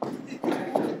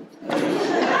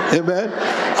 Amen.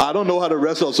 I don't know how to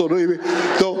wrestle, so don't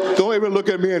even look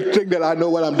at me and think that I know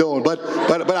what I'm doing. But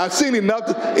I've seen enough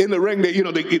in the ring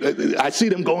that I see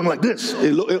them going like this.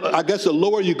 I guess the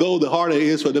lower you go, the harder it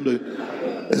is for them to.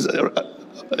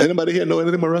 Anybody here know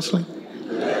anything about wrestling?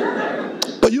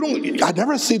 But I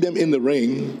never see them in the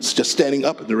ring just standing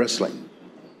up in the wrestling.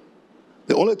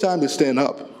 The only time they stand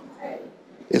up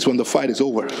is when the fight is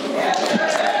over.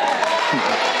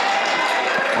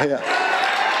 Yeah.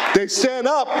 They stand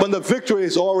up when the victory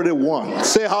is already won.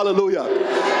 Say hallelujah.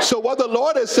 So what the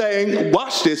Lord is saying,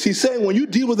 watch this. He's saying when you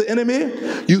deal with the enemy,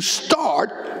 you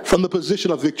start from the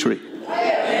position of victory.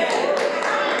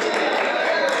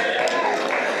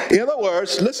 In other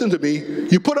words, listen to me.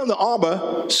 You put on the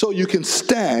armor so you can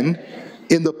stand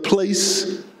in the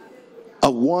place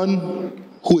of one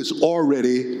who is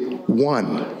already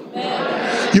won.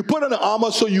 You put on the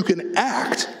armor so you can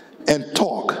act and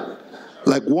talk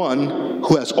like one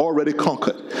who has already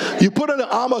conquered. You put on the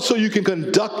armor so you can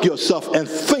conduct yourself and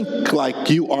think like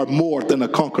you are more than a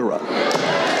conqueror.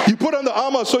 You put on the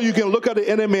armor so you can look at the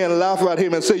enemy and laugh at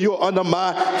him and say, you're under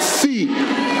my feet.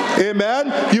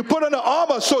 Amen. You put on the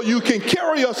armor so you can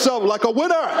carry yourself like a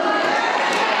winner.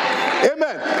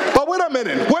 Amen. But wait a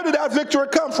minute. Where did that victory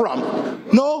come from?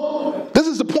 No, this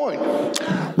is the point.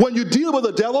 When you deal with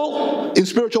the devil in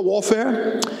spiritual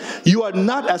warfare, you are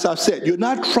not, as I've said, you're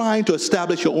not trying to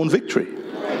establish your own victory.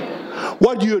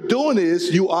 What you're doing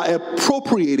is you are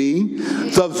appropriating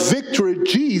the victory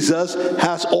Jesus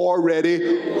has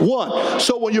already won.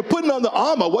 So when you're putting on the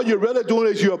armor, what you're really doing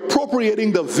is you're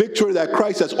appropriating the victory that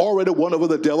Christ has already won over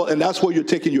the devil, and that's where you're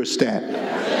taking your stand.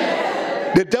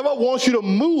 The devil wants you to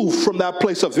move from that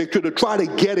place of victory to try to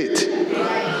get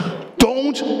it.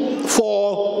 Don't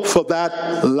fall for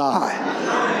that lie.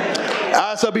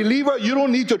 As a believer, you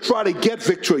don't need to try to get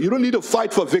victory. You don't need to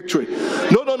fight for victory.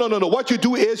 No. What you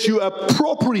do is you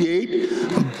appropriate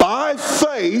by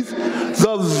faith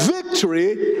the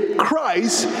victory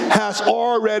Christ has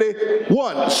already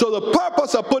won. So the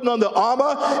purpose of putting on the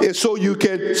armor is so you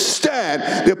can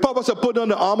stand. The purpose of putting on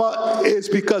the armor is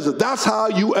because that's how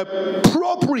you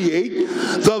appropriate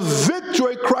the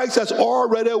victory Christ has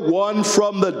already won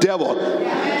from the devil.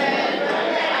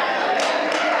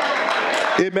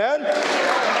 Amen?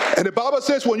 And the Bible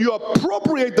says when you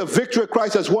appropriate the victory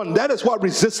Christ has won, that is what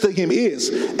resisting him is.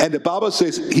 And the Bible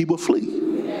says he will flee.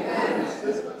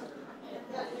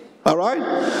 All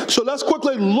right? So let's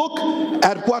quickly look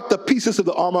at what the pieces of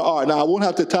the armor are. Now, I won't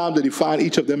have the time to define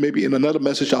each of them. Maybe in another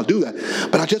message I'll do that.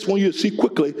 But I just want you to see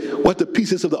quickly what the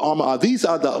pieces of the armor are. These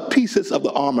are the pieces of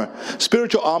the armor.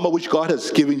 Spiritual armor which God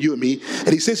has given you and me. And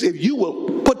he says if you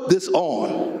will put this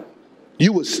on,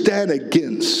 you will stand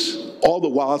against all the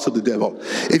wiles of the devil.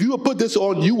 If you will put this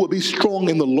on, you will be strong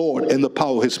in the Lord and the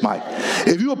power of his might.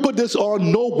 If you will put this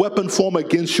on, no weapon formed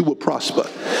against you will prosper.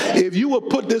 If you will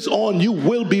put this on, you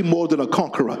will be more than a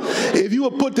conqueror. If you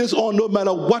will put this on, no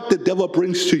matter what the devil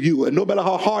brings to you, and no matter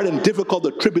how hard and difficult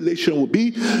the tribulation will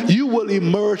be, you will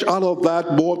emerge out of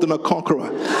that more than a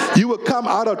conqueror. You will come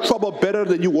out of trouble better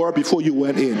than you were before you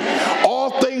went in.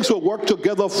 All things will work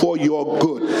together for your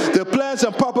good. The plans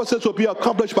and purposes will be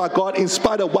accomplished by God in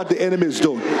spite of what the enemy is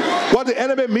doing. What the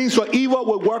enemy means for evil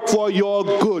will work for your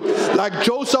good. Like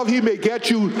Joseph, he may get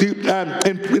you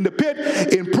in the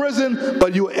pit, in prison,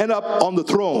 but you end up on the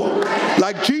throne.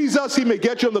 Like Jesus, he may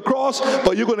get you on the cross,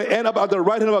 but you're going to end up at the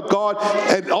right hand of God,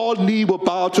 and all knee will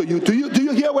bow to you. Do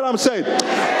you hear what I'm saying?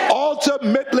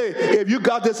 Ultimately, if you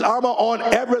got this armor on,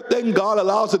 everything God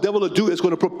allows the devil to do is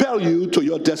going to propel you to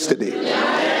your destiny.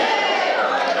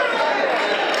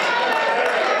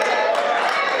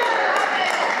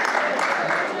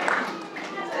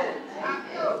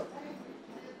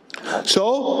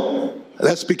 So,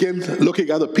 let's begin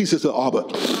looking at the pieces of armor.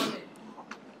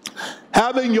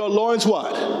 Having your loins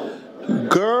what?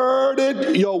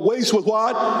 Girded your waist with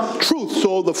what? Truth.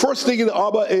 So the first thing in the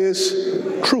armor is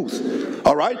truth.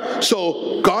 All right?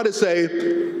 So God is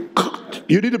saying,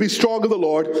 you need to be strong in the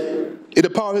Lord, in the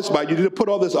power of his might. You need to put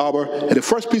on this armor. And the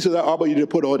first piece of that armor you need to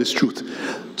put on is truth.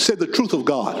 Say the truth of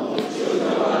God.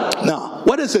 Now,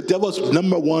 what is the devil's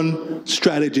number one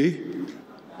strategy?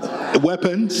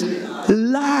 Weapons?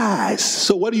 Lies.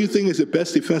 So what do you think is the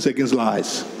best defense against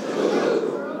lies?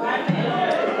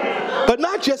 But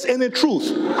not just any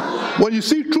truth. When you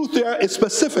see truth there, it's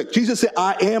specific. Jesus said,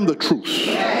 I am the truth.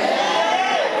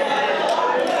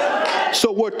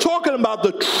 So we're talking about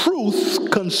the truth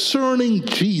concerning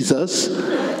Jesus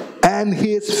and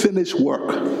his finished work.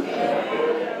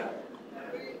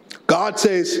 God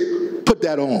says, put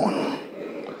that on.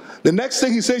 The next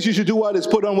thing he says you should do what is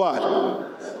put on what?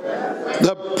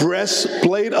 The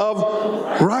breastplate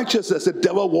of righteousness. The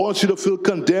devil wants you to feel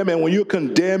condemned, and when you're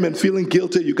condemned and feeling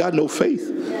guilty, you got no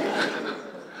faith.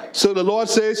 So the Lord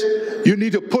says you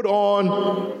need to put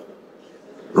on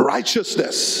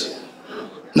righteousness.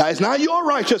 Now it's not your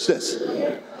righteousness.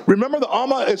 Remember, the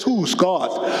armor is whose?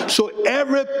 God. So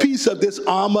every piece of this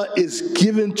armor is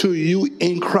given to you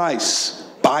in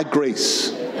Christ by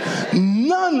grace.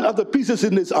 None of the pieces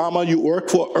in this armor you work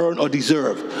for, earn, or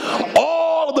deserve.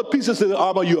 All of the pieces of the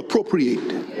armor you appropriate.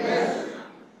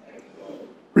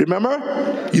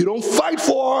 Remember, you don't fight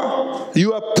for,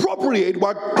 you appropriate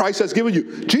what Christ has given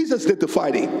you. Jesus did the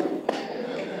fighting.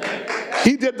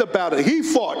 He did the battle. He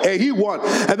fought and he won.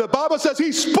 And the Bible says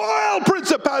he spoiled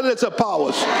principalities and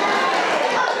powers.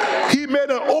 He made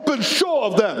an open show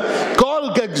of them.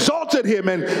 God exalted him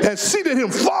and seated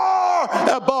him far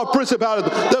above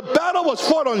principalities. The battle was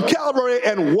fought on Calvary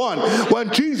and won.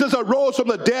 When Jesus arose from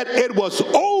the dead, it was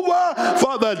over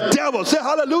for the devil. Say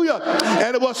hallelujah.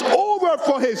 And it was over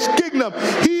for his kingdom.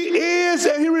 He is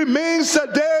and he remains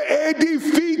today a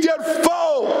defeated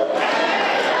foe.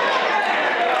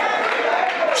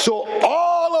 So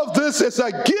all of this is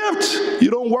a gift.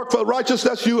 You don't work for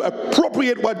righteousness. You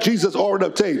appropriate what Jesus already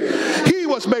obtained. He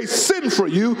was made sin for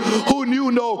you who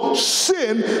knew no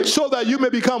sin, so that you may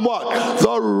become what?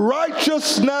 The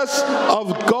righteousness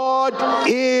of God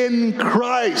in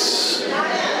Christ.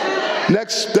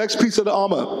 Next piece of the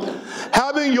armor.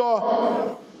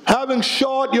 Having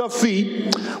shod your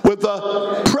feet with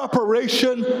the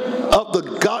preparation of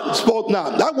the gospel. Now,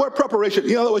 that word preparation,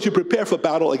 in other words, you prepare for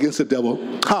battle against the devil.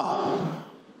 How?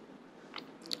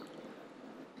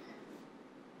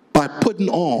 By putting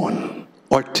on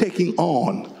or taking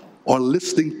on or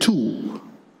listening to,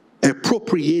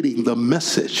 appropriating the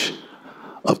message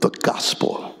of the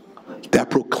gospel that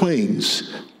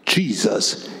proclaims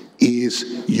Jesus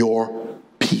is your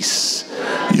peace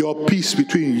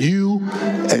between you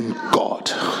and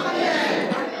God.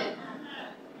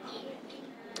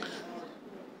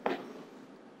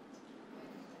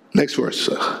 Next verse.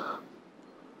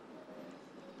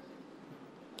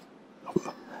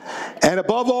 And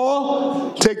above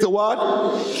all, take the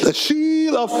what? The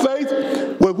shield of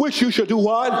faith, with which you shall do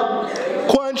what?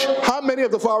 Quench how many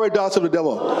of the fiery darts of the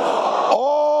devil?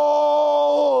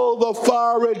 All the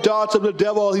fiery darts of the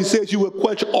devil. He says you will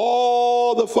quench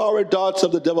all the fiery darts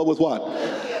of the devil with what?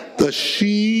 The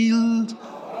shield.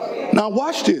 Now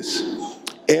watch this.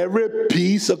 Every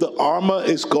piece of the armor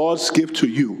is God's gift to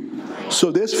you.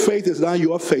 So this faith is not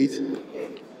your faith.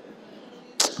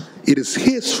 It is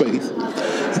his faith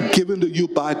given to you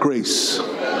by grace.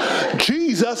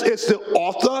 Jesus is the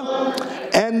author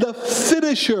and the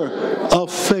finisher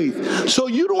of faith. So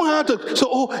you don't have to,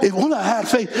 if only I had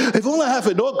faith, if only I have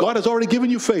faith. No, God has already given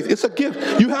you faith. It's a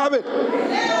gift. You have it.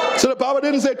 So the Bible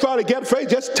didn't say try to get faith,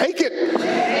 just take it.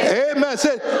 Amen. It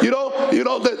said, I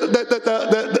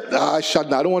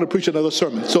don't want to preach another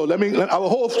sermon. So I will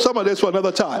hold some of this for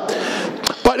another time.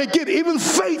 But again, even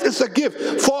faith is a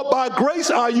gift. For by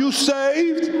grace are you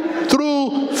saved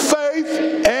through faith,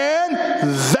 and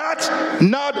that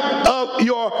not of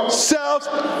yourselves.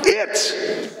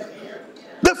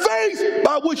 The faith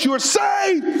by which you are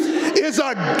saved is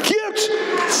a gift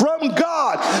from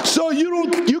God. So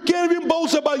you can't even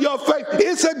boast about your faith.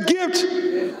 It's a gift.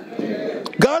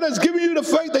 God has given you the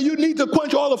faith that you need to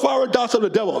quench all the fiery darts of the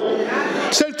devil.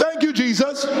 Say, thank you,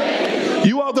 Jesus.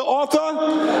 You are the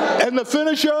author and the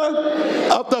finisher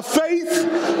of the faith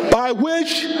by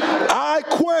which I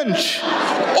quench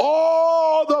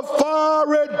all the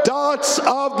fiery darts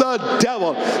of the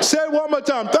devil. Say it one more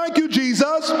time. Thank you,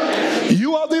 Jesus.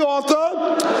 You are the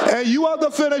author and you are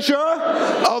the finisher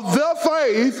of the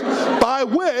faith by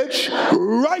which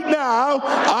right now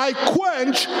I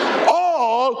quench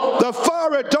all the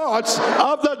fiery darts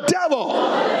of the devil.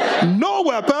 No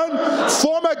weapon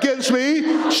formed against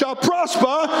me shall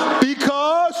prosper,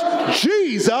 because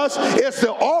Jesus is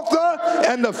the author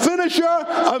and the finisher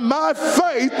of my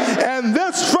faith, and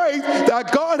this faith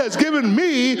that God has given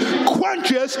me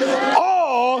quenches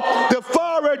all the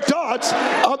fiery darts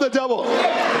of the devil.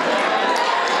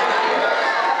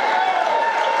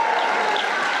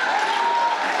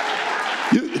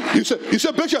 You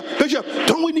said, Bishop,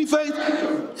 don't we need faith?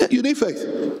 Yeah, you need faith.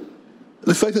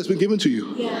 The faith has been given to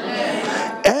you.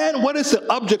 Yeah. And what is the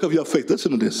object of your faith?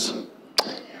 Listen to this.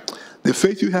 The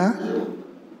faith you have,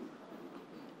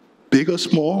 big or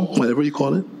small, whatever you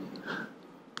call it,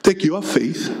 take your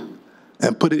faith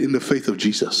and put it in the faith of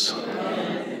Jesus.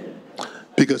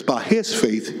 Because by his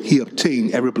faith, he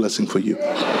obtained every blessing for you.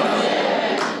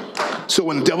 So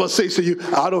when the devil says to you,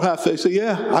 I don't have faith, say,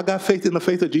 yeah, I got faith in the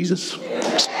faith of Jesus.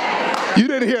 You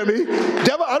didn't hear me.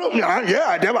 Devil, I don't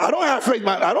have faith.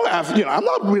 I'm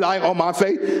not relying on my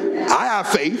faith. I have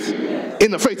faith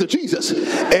in the faith of Jesus.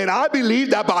 And I believe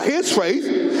that by his faith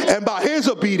and by his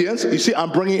obedience, you see,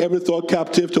 I'm bringing every thought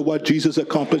captive to what Jesus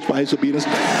accomplished by his obedience.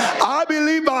 I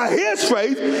believe by his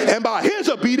faith and by his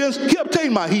obedience, he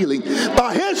obtained my healing.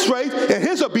 By his faith and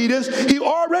his obedience, he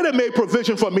already made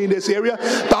provision for me in this area.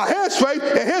 By his faith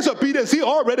and his obedience, he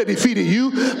already defeated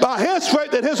you. By his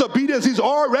faith and his obedience, he's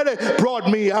already brought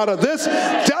me out of this.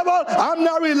 Devil, I'm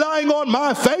not relying on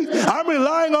my faith. I'm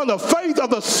relying on the faith of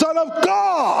the Son of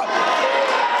God.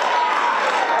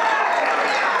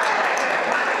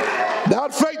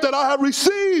 That faith that I have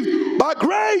received by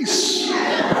grace.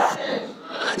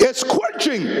 It's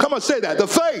quenching. Come on, say that. The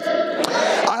faith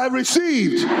I have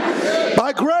received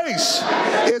by grace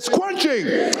is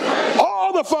quenching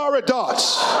all the fiery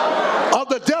darts of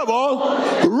the devil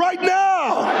right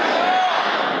now.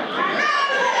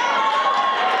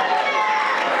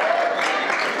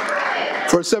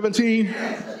 Verse 17,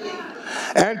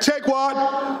 and take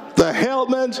what? The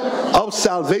helmet of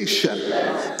salvation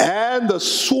and the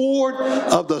sword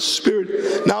of the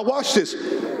Spirit. Now watch this.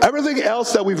 Everything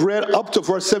else that we've read up to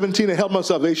verse 17, the helmet of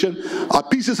salvation, are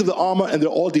pieces of the armor, and they're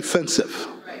all defensive.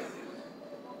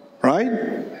 Right?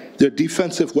 They're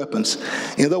defensive weapons.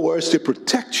 In other words, they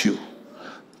protect you.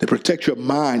 They protect your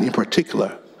mind in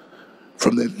particular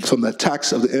from the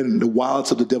attacks of the enemy, the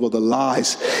wiles of the devil, the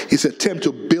lies, his attempt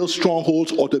to build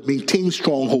strongholds or to maintain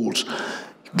strongholds.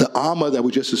 The armor that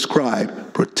we just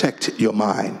described protect your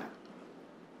mind.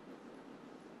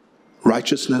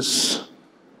 Righteousness,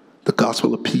 the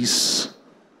gospel of peace,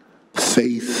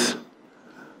 faith,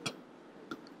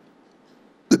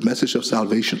 the message of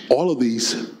salvation, all of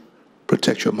these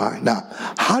protect your mind. Now,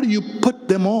 how do you put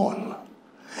them on?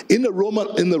 In the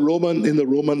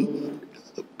Roman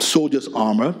soldier's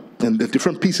armor and the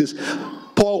different pieces,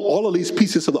 Paul, all of these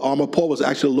pieces of the armor, Paul was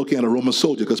actually looking at a Roman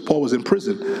soldier because Paul was in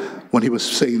prison when he was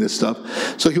saying this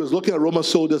stuff. So he was looking at Roman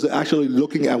soldiers and actually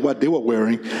looking at what they were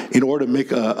wearing in order to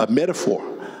make a metaphor,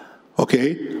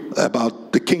 okay,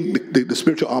 about the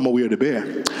spiritual armor we are to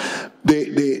bear.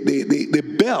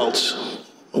 The belt,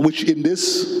 which in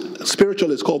this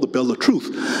spiritual is called the belt of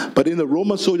truth, but in the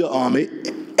Roman soldier army,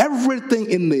 everything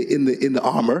in the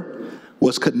armor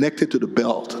was connected to the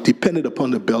belt, depended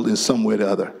upon the belt in some way or the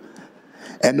other.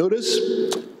 And notice,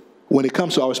 when it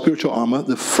comes to our spiritual armor,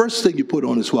 the first thing you put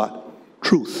on is what?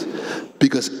 Truth.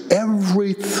 Because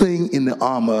everything in the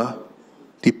armor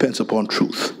depends upon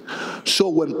truth. So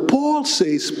when Paul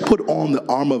says, put on the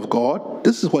armor of God,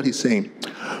 this is what he's saying.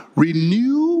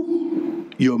 Renew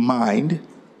your mind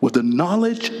with the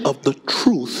knowledge of the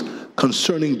truth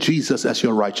concerning Jesus as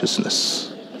your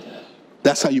righteousness.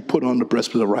 That's how you put on the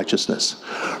breastplate of righteousness.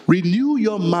 Renew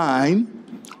your mind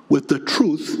with the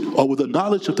truth, or with the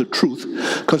knowledge of the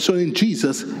truth concerning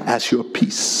Jesus as your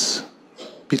peace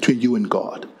between you and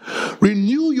God.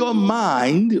 Renew your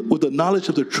mind with the knowledge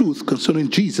of the truth concerning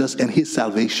Jesus and his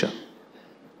salvation.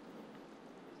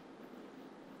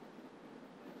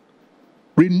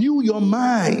 Renew your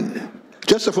mind.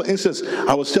 Just for instance,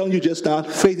 I was telling you just now,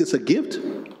 faith is a gift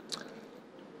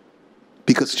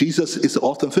because Jesus is the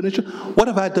author and finisher. What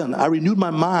have I done? I renewed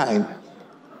my mind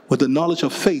with the knowledge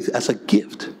of faith as a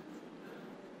gift.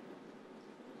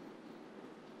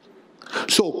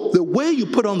 So the way you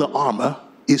put on the armor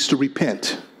is to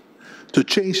repent, to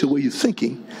change the way you're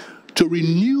thinking, to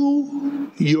renew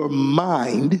your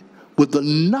mind with the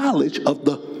knowledge of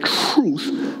the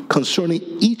truth concerning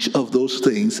each of those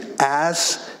things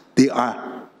as they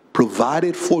are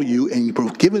provided for you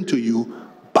and given to you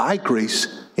by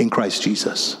grace in Christ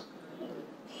Jesus.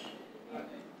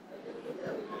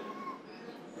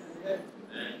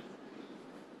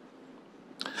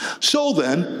 So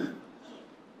then,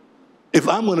 if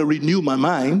I'm going to renew my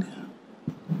mind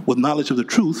with knowledge of the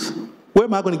truth, where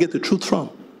am I going to get the truth from?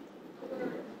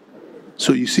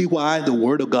 So you see why the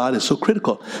Word of God is so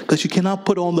critical. Because you cannot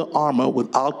put on the armor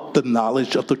without the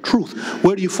knowledge of the truth.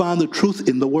 Where do you find the truth?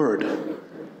 In the Word.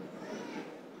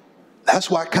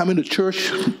 That's why I come into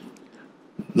church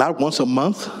not once a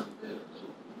month,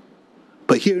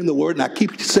 but hearing the Word. And I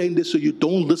keep saying this so you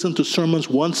don't listen to sermons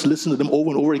once, listen to them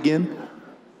over and over again.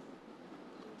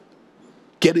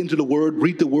 Get into the Word,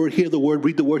 read the Word, hear the Word,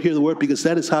 read the Word, hear the Word, because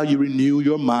that is how you renew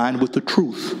your mind with the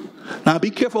truth. Now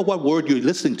be careful what word you're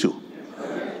listening to,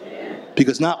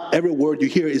 because not every word you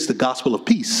hear is the gospel of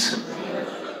peace.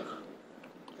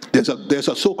 There's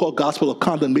a so-called gospel of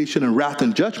condemnation and wrath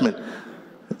and judgment.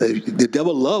 The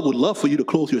devil would love for you to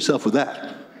clothe yourself with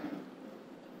that.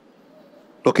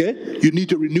 Okay? You need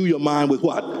to renew your mind with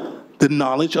what? The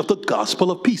knowledge of the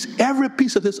gospel of peace. Every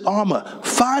piece of this armor.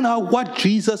 Find out what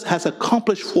Jesus has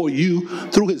accomplished for you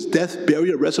through his death,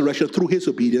 burial, resurrection, through his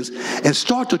obedience, and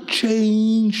start to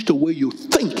change the way you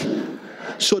think,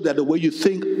 so that the way you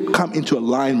think come into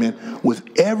alignment with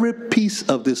every piece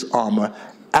of this armor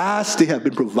as they have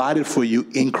been provided for you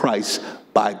in Christ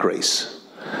by grace.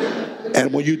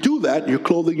 And when you do that, you're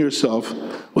clothing yourself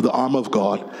with the armor of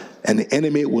God, and the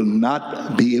enemy will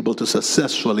not be able to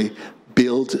successfully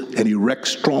build and erect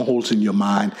strongholds in your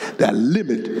mind that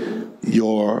limit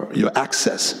your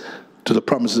access to the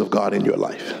promises of God in your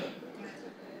life.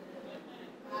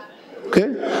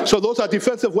 Okay? So those are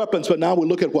defensive weapons, but now we'll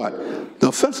look at what? The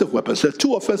offensive weapons. There are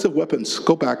two offensive weapons.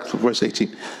 Go back to verse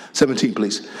 17,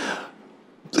 please.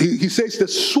 He says the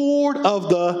sword of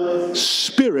the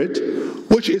Spirit,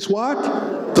 which is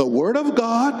what? The Word of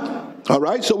God. All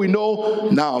right? So we know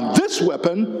now this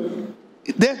weapon,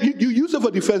 you use it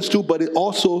for defense too, but it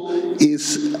also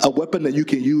is a weapon that you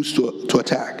can use to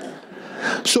attack.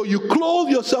 So you clothe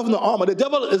yourself in the armor. The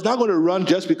devil is not going to run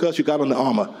just because you got on the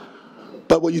armor.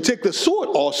 But when you take the sword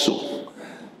also,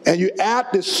 and you add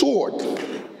this sword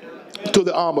to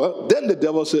the armor, then the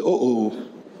devil says, uh-oh.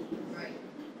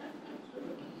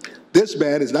 This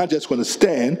man is not just going to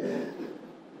stand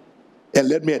and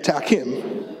let me attack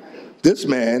him. This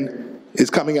man is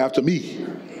coming after me.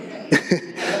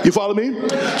 You follow me?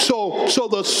 So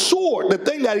the sword, the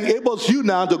thing that enables you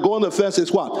now to go on the offense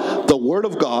is what? The Word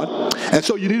of God. And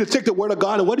so you need to take the Word of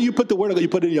God, and what do you put the Word of God? You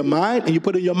put it in your mind, and you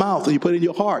put it in your mouth, and you put it in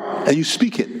your heart, and you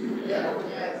speak it.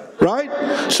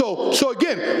 Right? So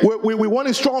again, we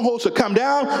wanted strongholds to come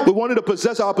down. We wanted to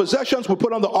possess our possessions. We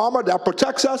put on the armor that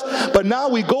protects us. But now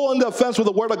we go on the offense with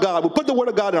the Word of God. We put the Word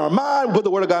of God in our mind, we put the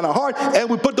Word of God in our heart, and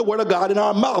we put the Word of God in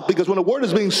our mouth. Because when the Word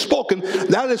is being spoken,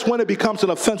 that is when it becomes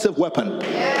an offensive weapon.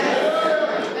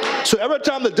 So every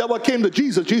time the devil came to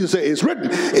Jesus, Jesus said, it's written,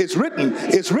 it's written,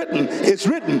 it's written, it's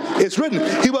written, it's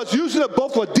written. He was using it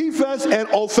both for defense and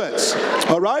offense.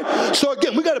 All right? So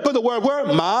again, we got to put the word where?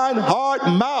 Mind, heart,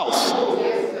 mouth.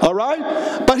 All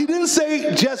right? But he didn't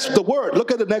say just the word.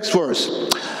 Look at the next verse.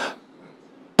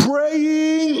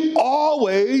 Praying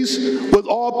always with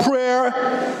all prayer.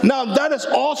 Now that is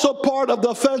also part of the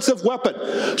offensive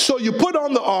weapon. So you put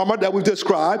on the armor that we've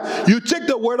described, you take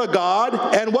the word of God,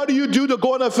 and what do you do to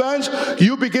go on offense?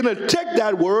 You begin to take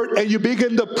that word and you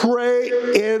begin to pray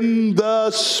in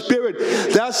the Spirit.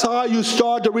 That's how you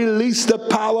start to release the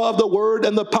power of the word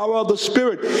and the power of the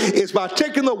Spirit. It's by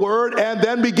taking the word and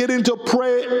then beginning to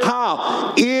pray.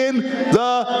 How? In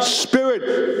the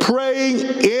Spirit. Praying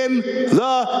in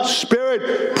the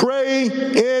Spirit, praying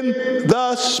in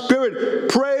the Spirit,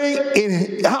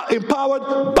 praying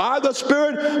empowered by the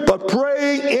Spirit, but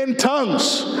praying in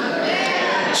tongues.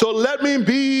 So let me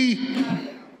be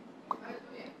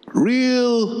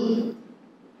real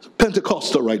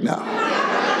Pentecostal right now.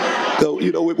 So,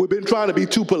 you know, we've been trying to be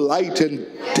too polite and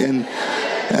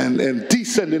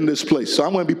decent in this place. So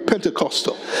I'm going to be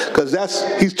Pentecostal, because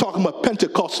he's talking about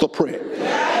Pentecostal prayer.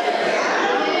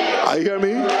 Are you hearing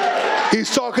me?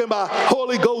 He's talking about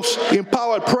Holy Ghost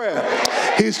empowered prayer.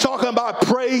 He's talking about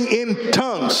praying in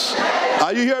tongues.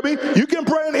 Are you hearing me? You can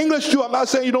pray in English too. I'm not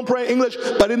saying you don't pray in English,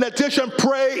 but in addition,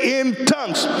 pray in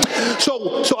tongues.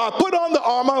 So I put on the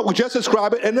armor, we just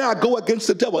described it, and then I go against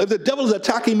the devil. If the devil is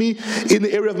attacking me in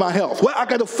the area of my health, well, I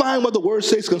got to find what the word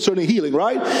says concerning healing,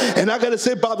 right? And I got to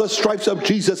say, by the stripes of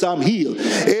Jesus, I'm healed.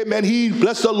 Amen.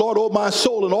 Bless the Lord, O my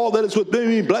soul, and all that is within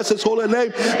me. Bless his holy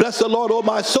name. Bless the Lord, O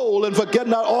my soul, and forget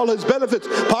not all his benefits.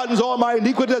 Pardons all my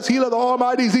iniquities, healeth all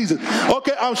my diseases.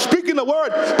 Okay, I'm speaking the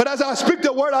word, but as I speak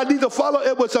the word, I need to follow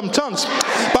it with some tongues.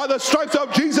 By the stripes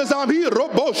of Jesus, I'm healed. No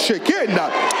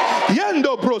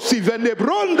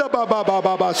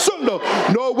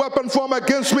weapon formed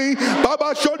against me.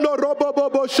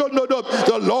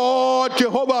 The Lord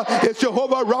Jehovah is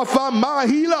Jehovah Rapha, my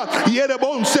healer.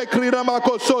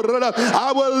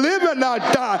 I will live and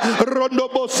not die.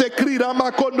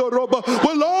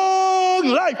 With long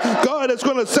life, God is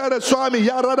going to satisfy me.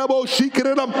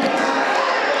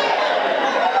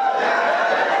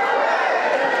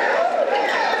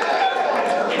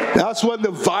 That's when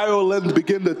the violent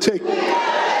begin to take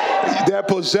their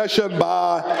possession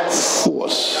by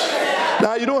force.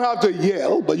 Now you don't have to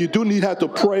yell, but you do have to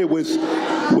pray with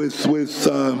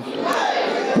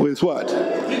what?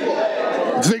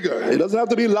 Vigor. It doesn't have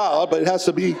to be loud, but it has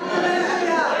to be.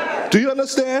 Do you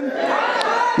understand?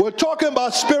 We're talking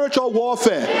about spiritual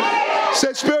warfare.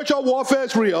 Say spiritual warfare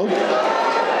is real.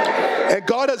 And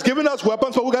God has given us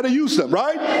weapons, so we got to use them,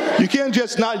 right? You can't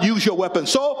just not use your weapons.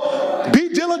 So be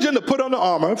diligent to put on the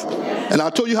armor. And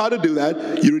I'll tell you how to do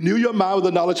that. You renew your mind with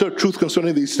the knowledge of truth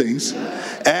concerning these things.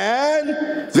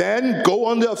 And then go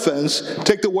on the offense.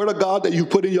 Take the word of God that you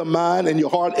put in your mind and your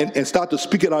heart and start to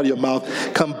speak it out of your mouth.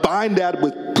 Combine that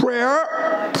with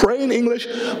prayer. Pray in English,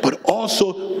 but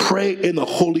also pray in the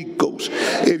Holy Ghost.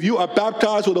 If you are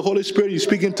baptized with the Holy Spirit, you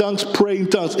speak in tongues, pray in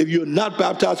tongues. If you're not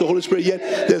baptized with the Holy Spirit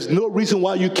yet, there's no reason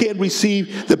why you can't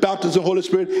receive the baptism of the Holy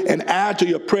Spirit and add to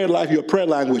your prayer life, your prayer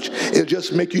language. It'll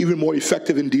just make you even more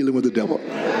effective in dealing with the devil.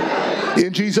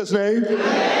 In Jesus' name.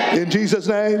 In Jesus'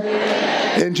 name.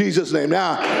 In Jesus' name.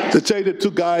 Now, to tell you the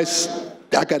two guys,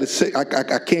 I got to say, I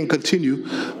can't continue,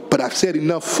 but I've said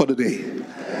enough for today.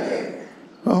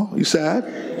 Oh, you sad?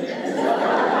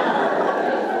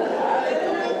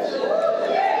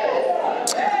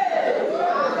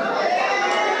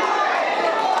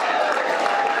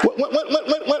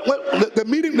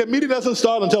 The meeting doesn't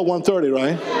start until 1:30,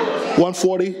 right?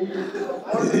 1:40?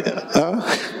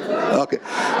 Okay.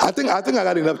 I think I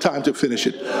got enough time to finish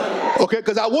it. Okay,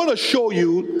 because I want to show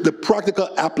you the practical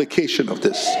application of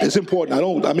this. It's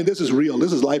important. I mean, this is real.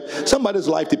 This is life. Somebody's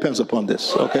life depends upon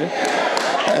this. Okay,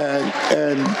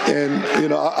 and you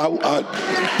know,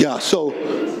 yeah. So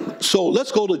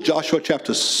let's go to Joshua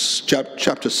chapter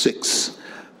 6.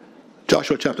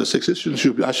 Joshua chapter 6.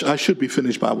 I should be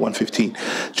finished by 1:15.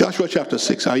 Joshua chapter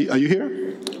 6. Are you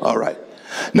here? All right.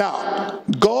 Now,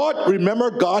 remember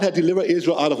God had delivered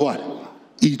Israel out of what?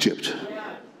 Egypt.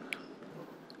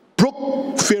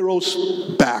 Broke Pharaoh's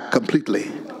back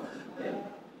completely.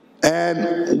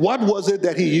 And what was it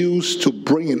that he used to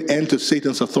bring an end to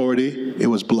Satan's authority? It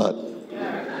was blood.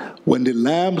 when the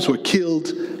lambs were killed,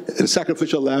 the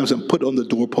sacrificial lambs, and put on the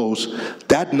doorpost,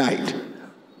 that night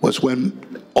was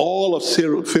when all of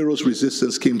Pharaoh's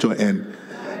resistance came to an end.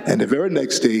 And the very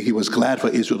next day, he was glad for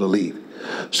Israel to leave.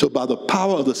 So by the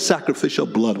power of the sacrificial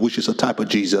blood, which is a type of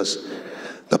Jesus,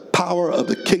 the power of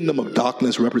the kingdom of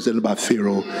darkness represented by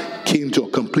Pharaoh came to a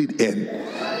complete end.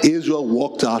 Israel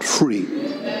walked out free.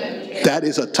 That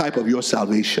is a type of your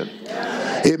salvation.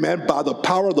 Amen. By the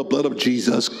power of the blood of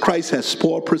Jesus, Christ has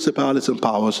spoiled principalities and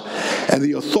powers, and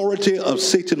the authority of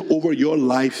Satan over your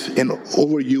life and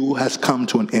over you has come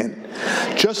to an end.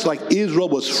 Just like Israel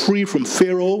was free from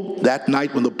Pharaoh that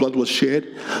night when the blood was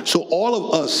shed, so all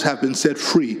of us have been set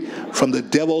free from the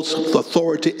devil's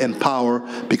authority and power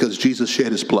because Jesus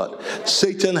shed his blood.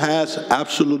 Satan has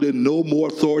absolutely no more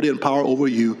authority and power over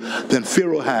you than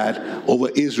Pharaoh had over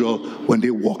Israel when they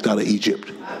walked out of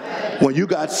Egypt. When you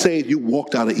got saved, you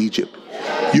walked out of Egypt.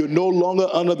 You're no longer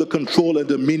under the control and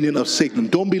dominion of Satan.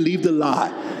 Don't believe the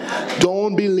lie.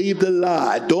 Don't believe the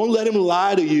lie. Don't let him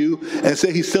lie to you and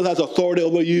say he still has authority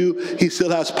over you. He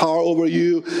still has power over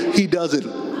you. He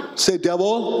doesn't. Say,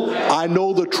 devil, I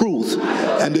know the truth.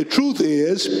 And the truth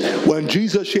is, when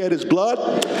Jesus shed his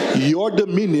blood, your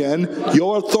dominion,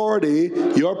 your authority,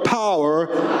 your power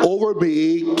over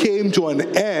me came to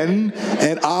an end,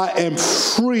 and I am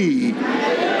free.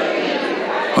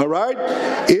 All right?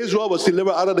 Israel was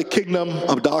delivered out of the kingdom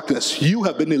of darkness. You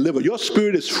have been delivered. Your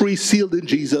spirit is free, sealed in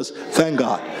Jesus. Thank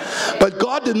God. But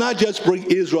God did not just bring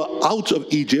Israel out of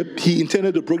Egypt. He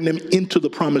intended to bring them into the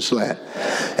promised land.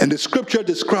 And the scripture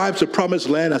describes the promised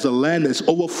land as a land that's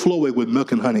overflowing with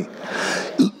milk and honey.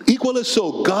 Equally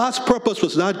so, God's purpose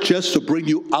was not just to bring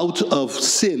you out of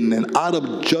sin and out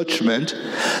of judgment.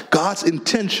 God's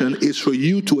intention is for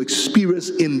you to experience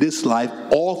in this life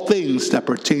all things that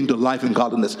pertain to life and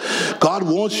godliness. God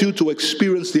wants you to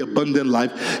experience the abundant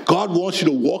life. God wants you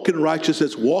to walk in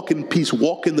righteousness, walk in peace,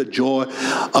 walk in the joy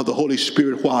of the Holy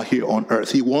Spirit while here on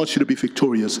earth. He wants you to be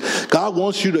victorious. God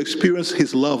wants you to experience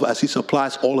his love as he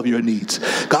supplies all of your needs.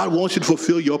 God wants you to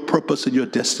fulfill your purpose and your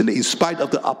destiny. In spite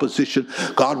of the opposition,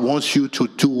 God wants you to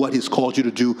do what he's called you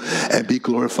to do and be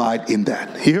glorified in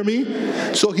that. You hear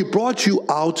me? So he brought you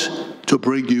out to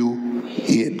bring you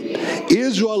in.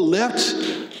 Israel left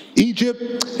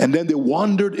Egypt, and then they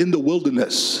wandered in the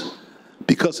wilderness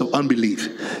because of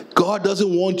unbelief. God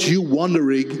doesn't want you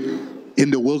wandering in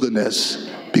the wilderness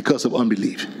because of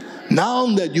unbelief. Now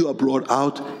that you are brought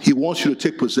out, he wants you to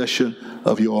take possession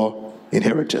of your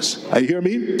inheritance. Are you hearing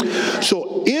me?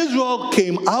 So Israel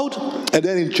came out, and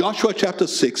then in Joshua chapter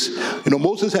 6,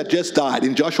 Moses had just died.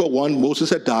 In Joshua 1, Moses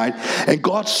had died, and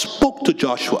God spoke to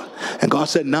Joshua, and God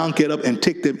said, now get up and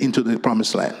take them into the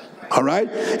promised land. All right?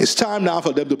 It's time now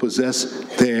for them to possess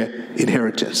their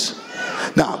inheritance.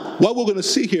 Now, what we're going to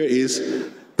see here is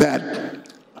that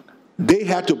they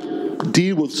had to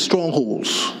deal with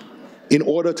strongholds in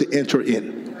order to enter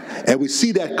in. And we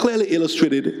see that clearly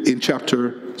illustrated in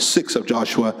chapter 6 of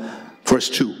Joshua, verse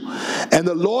 2. And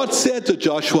the Lord said to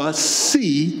Joshua,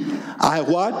 see, I have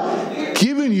what?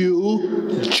 Given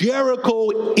you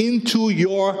Jericho into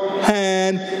your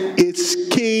hand, its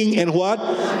king, and what?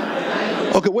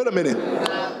 Okay, wait a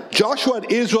minute. Joshua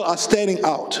and Israel are standing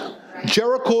out.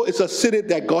 Jericho is a city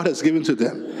that God has given to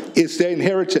them. It's their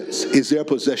inheritance. It's their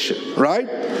possession, right?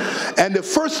 And the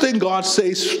first thing God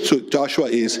says to Joshua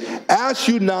is, as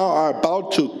you now are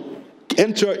about to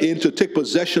enter in to take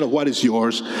possession of what is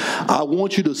yours, I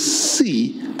want you to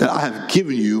see that I have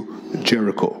given you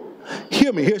Jericho.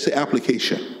 Hear me, here's the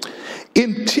application.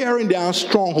 In tearing down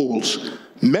strongholds,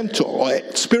 mental or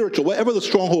spiritual, whatever the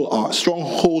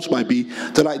strongholds might be,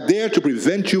 that are there to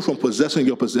prevent you from possessing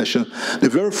your possession, the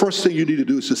very first thing you need to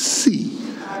do is to see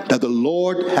that the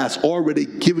Lord has already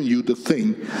given you the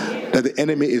thing that the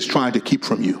enemy is trying to keep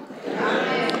from you.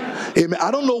 Amen.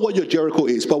 I don't know what your Jericho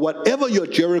is, but whatever your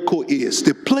Jericho is,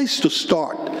 the place to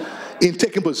start in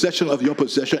taking possession of your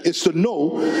possession is to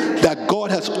know that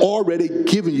God has already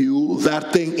given you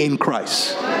that thing in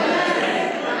Christ.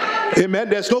 Amen.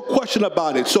 There's no question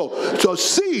about it. So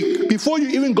see, before you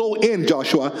even go in,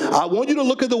 Joshua, I want you to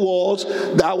look at the walls.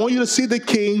 I want you to see the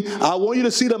king. I want you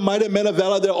to see the mighty men of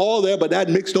valor. They're all there, but that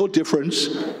makes no difference.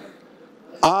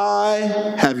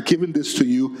 I have given this to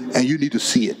you, and you need to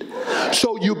see it.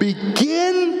 So you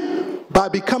begin by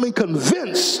becoming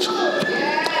convinced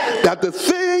that the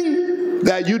thing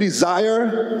that you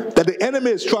desire, that the enemy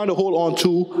is trying to hold on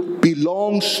to,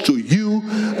 belongs to you.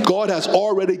 God has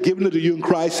already given it to you in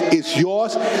Christ. It's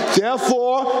yours.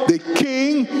 Therefore, the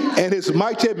king and his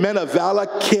mighty men of valor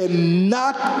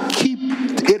cannot keep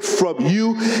it from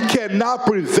you cannot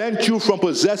prevent you from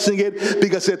possessing it,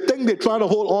 because the thing they're trying to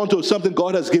hold on to is something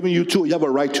God has given you to, you have a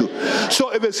right to.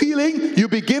 So if it's healing, you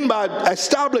begin by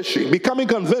establishing, becoming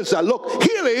convinced that, look,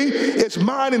 healing is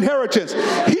mine inheritance.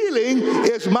 Healing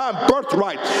is my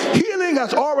birthright. Healing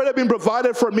has already been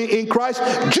provided for me in Christ.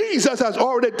 Jesus has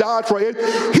already died for it.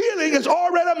 Healing is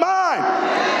already mine.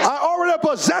 I already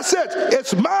possess it.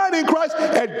 It's mine in Christ.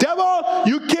 And devil,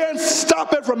 you can't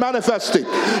stop it from manifesting.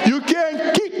 You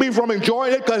can't keep me from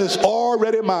enjoying it, because it's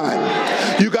already mine.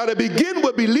 You got to begin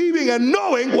with believing and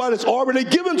knowing what is already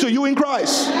given to you in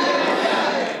Christ.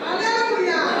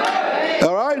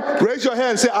 All right? Raise your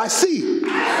hand and say, I see.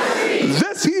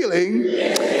 This healing,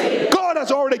 God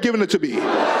has already given it to me.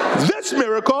 This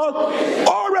miracle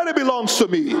already belongs to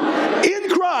me. In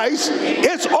Christ,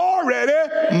 it's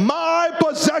already my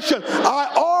possession.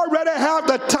 I already have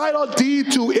the title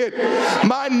deed to it.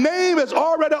 My name is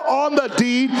already on the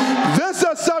deed. This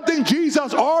is something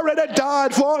Jesus already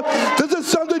died for. This is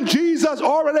something Jesus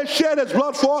already shed his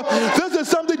blood for. This is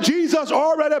something Jesus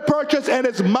already purchased, and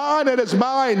it's mine, and it's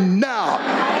mine now.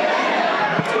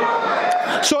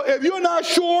 So if you're not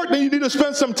sure, then you need to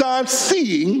spend some time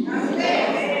seeing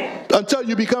until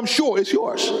you become sure it's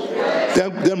yours.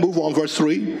 Then move on, verse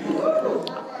 3.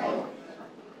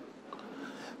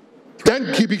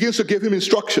 Then he begins to give him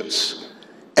instructions.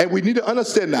 And we need to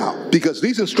understand now, because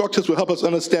these instructions will help us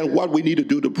understand what we need to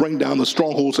do to bring down the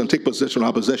strongholds and take possession of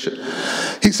our possession.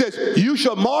 He says, you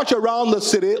shall march around the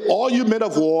city, all you men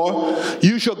of war.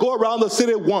 You shall go around the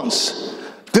city once.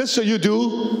 This shall you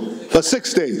do for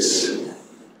 6 days.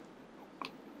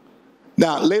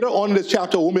 Now, later on in this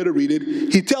chapter, we'll be able to read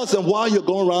it. He tells them, while you're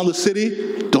going around the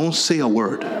city, don't say a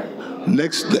word.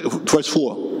 Next, verse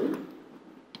 4.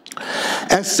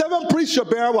 And 7 priests shall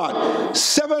bear what?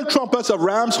 7 trumpets of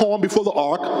ram's horn before the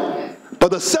ark. But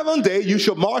the 7th day you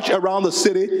shall march around the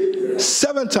city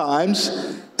 7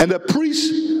 times, and the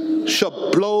priest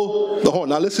shall blow the horn.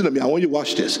 Now listen to me, I want you to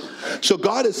watch this. So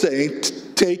God is saying,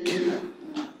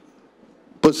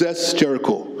 possess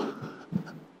Jericho.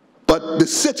 But the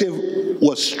city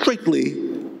was strictly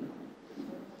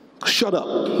shut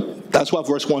up. That's what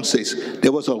verse 1 says.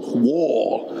 There was a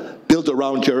wall built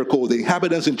around Jericho. The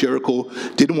inhabitants in Jericho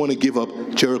didn't want to give up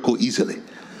Jericho easily.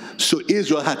 So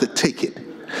Israel had to take it.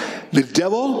 The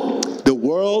devil, the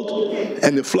world,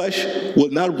 and the flesh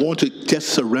will not want to just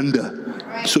surrender.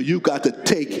 So you got to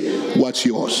take what's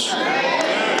yours.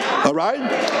 All right?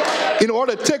 In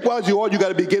order to take what's yours, you got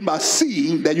to begin by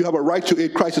seeing that you have a right to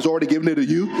it. Christ has already given it to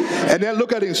you. And then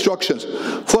look at the instructions.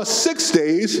 For 6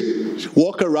 days,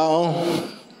 walk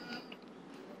around.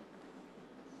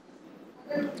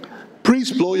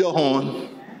 Priest, blow your horn.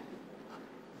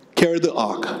 Carry the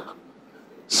ark.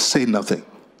 Say nothing.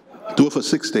 Do it for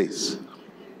 6 days.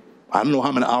 I don't know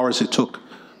how many hours it took,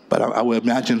 but I would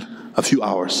imagine a few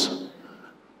hours.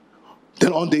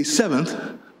 Then on day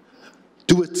 7th,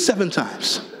 do it 7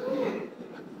 times.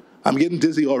 I'm getting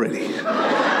dizzy already.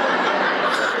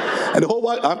 And the whole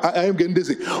while, I am getting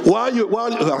dizzy. While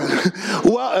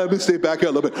let me stay back here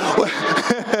a little bit.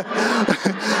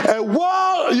 And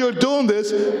while you're doing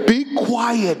this, be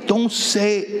quiet. Don't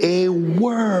say a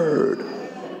word.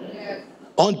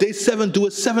 On day 7, do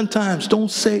it 7 times. Don't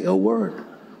say a word.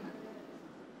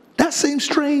 That seems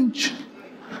strange.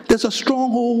 There's a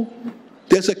stronghold.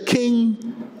 There's a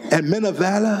king and men of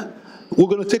valor. We're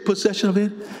going to take possession of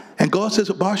it. And God says,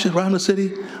 march around the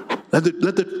city. Let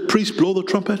the priest blow the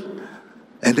trumpet.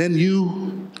 And then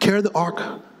you carry the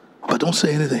ark, but don't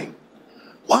say anything.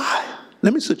 Why?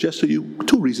 Let me suggest to you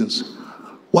 2 reasons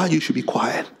why you should be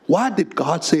quiet. Why did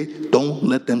God say, don't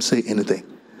let them say anything?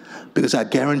 Because I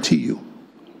guarantee you,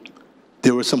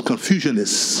 there were some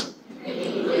confusionists.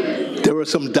 There were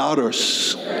some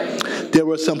doubters. There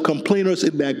were some complainers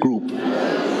in that group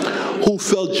who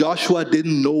felt Joshua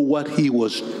didn't know what he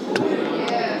was doing.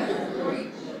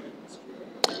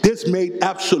 This made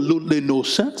absolutely no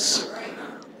sense.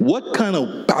 What kind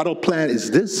of battle plan is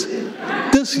this?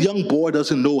 This young boy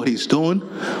doesn't know what he's doing.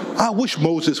 I wish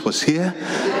Moses was here,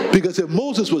 because if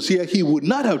Moses was here, he would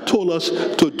not have told us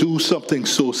to do something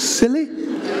so silly.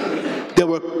 There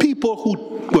were people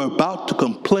who were about to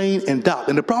complain and doubt.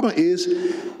 And the problem is,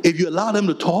 if you allow them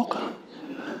to talk,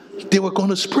 they were going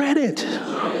to spread it.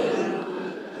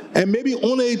 And maybe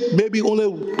only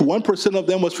 1% of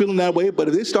them was feeling that way. But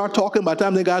if they start talking, by the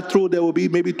time they got through, there will be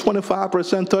maybe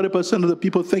 25%, 30% of the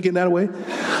people thinking that way.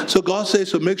 So God says,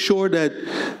 so make sure that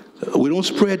we don't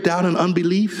spread doubt and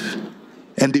unbelief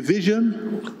and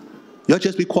division. You'll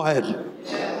just be quiet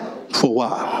for a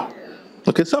while.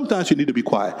 Okay, sometimes you need to be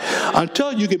quiet.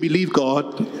 Until you can believe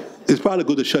God, it's probably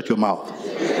good to shut your mouth.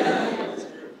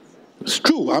 It's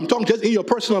true. I'm talking just in your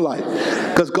personal life.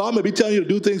 Because God may be telling you to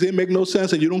do things that make no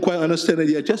sense and you don't quite understand it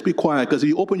yet. Just be quiet, because if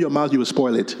you open your mouth, you will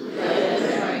spoil it.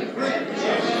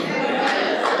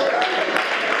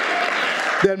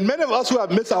 There are many of us who have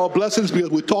missed our blessings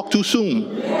because we talk too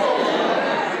soon.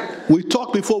 We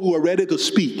talked before we were ready to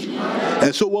speak.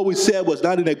 And so what we said was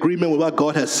not in agreement with what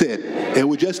God has said. And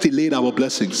we just delayed our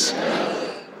blessings.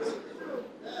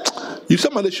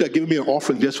 Somebody should have given me an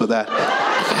offering just for that.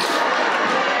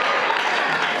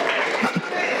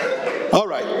 All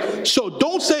right. So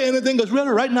don't say anything, because really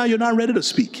right now you're not ready to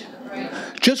speak.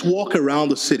 Just walk around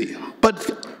the city.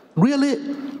 But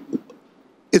really,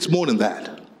 it's more than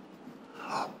that.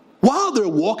 While they're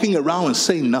walking around and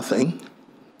saying nothing,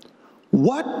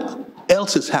 what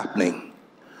else is happening?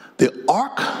 The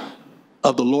ark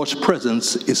of the Lord's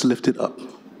presence is lifted up.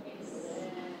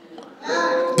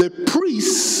 The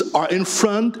priests are in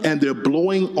front and they're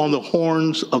blowing on the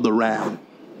horns of the ram.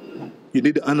 You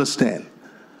need to understand.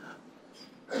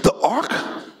 The ark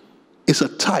is a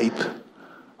type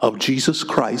of Jesus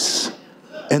Christ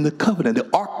and the covenant. The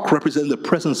ark represents the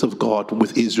presence of God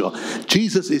with Israel.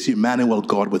 Jesus is Emmanuel,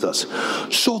 God with us.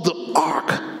 So the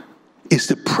ark is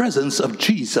the presence of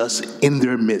Jesus in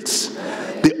their midst.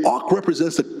 The ark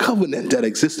represents the covenant that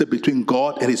existed between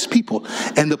God and his people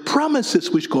and the promises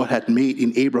which God had made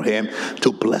in Abraham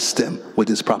to bless them with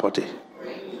his property.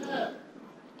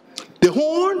 The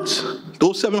horns,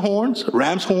 those 7 horns,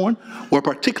 ram's horn, were a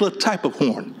particular type of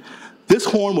horn. This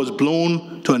horn was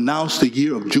blown to announce the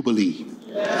year of Jubilee.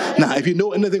 Now, if you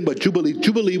know anything about Jubilee,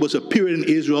 Jubilee was a period in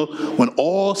Israel when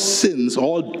all sins,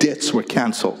 all debts were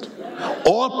canceled.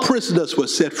 All prisoners were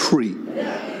set free.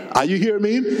 Are you hearing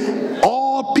me?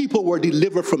 All people were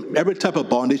delivered from every type of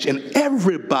bondage, and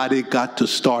everybody got to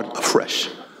start afresh.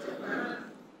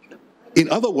 In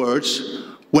other words,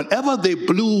 whenever they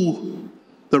blew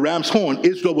the ram's horn,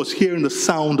 Israel was hearing the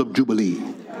sound of Jubilee.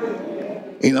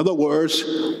 In other words,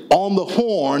 on the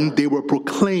horn, they were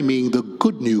proclaiming the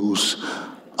good news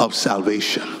of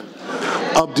salvation,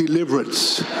 of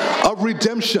deliverance, of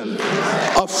redemption,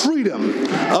 of freedom,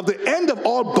 of the end of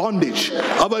all bondage,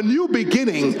 of a new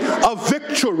beginning, of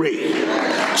victory.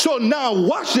 So now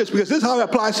watch this, because this is how it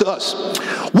applies to us.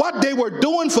 What they were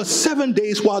doing for 7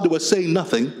 days while they were saying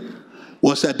nothing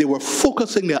was that they were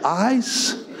focusing their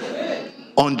eyes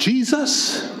on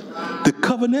Jesus, the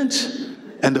covenant,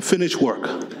 and the finished work.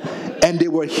 And they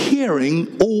were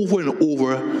hearing over and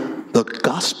over the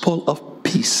gospel of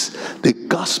peace, the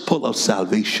gospel of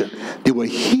salvation. They were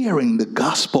hearing the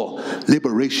gospel,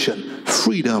 liberation,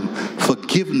 freedom,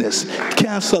 forgiveness,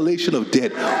 cancellation of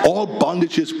debt, all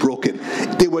bondages broken.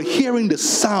 They were hearing the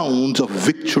sounds of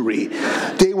victory.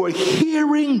 They were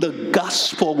hearing the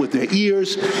gospel with their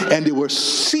ears, and they were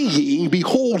seeing,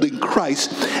 beholding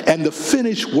Christ and the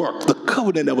finished work, the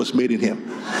covenant that was made in him.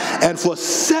 And for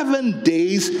 7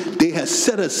 days, they had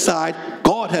set aside,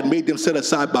 God had made them set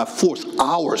aside by force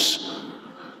hours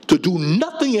to do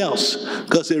nothing else,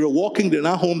 because they were walking, they're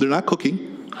not home, they're not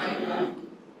cooking,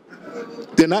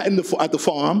 they're not at the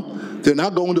farm, they're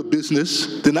not going to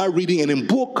business, they're not reading any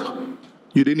book.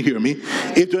 You didn't hear me.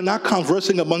 If they're not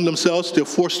conversing among themselves, they're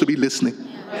forced to be listening.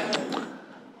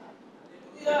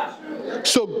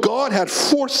 So God had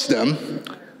forced them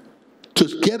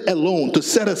to get alone, to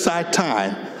set aside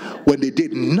time when they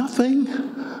did nothing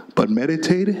but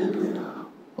meditated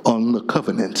on the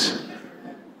covenant.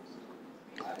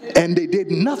 And they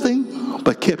did nothing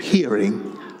but kept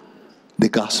hearing the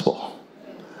gospel.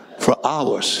 For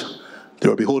hours, they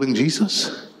were beholding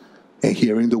Jesus and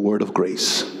hearing the word of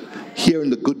grace, hearing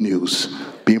the good news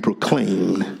being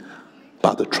proclaimed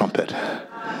by the trumpet.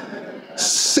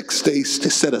 6 days to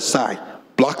set aside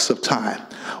blocks of time.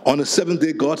 On the 7th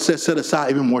day, God said, set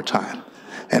aside even more time.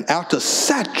 And after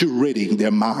saturating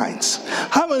their minds,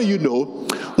 how many of you know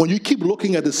when you keep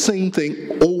looking at the same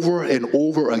thing over and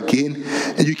over again,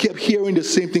 and you kept hearing the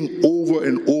same thing over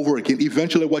and over again,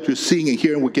 eventually what you're seeing and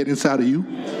hearing will get inside of you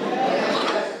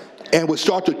and will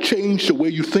start to change the way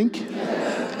you think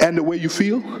and the way you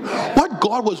feel? What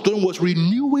God was doing was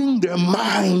renewing their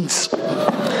minds,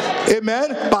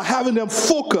 amen, by having them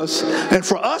focus. And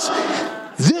for us,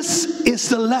 this is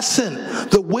the lesson.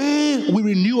 The way we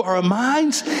renew our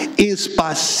minds is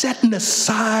by setting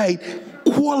aside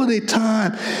quality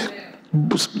time.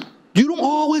 You don't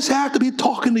always have to be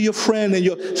talking to your friend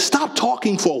and stop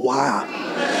talking for a while.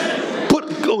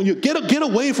 get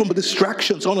away from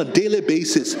distractions on a daily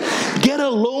basis. Get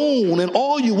alone, and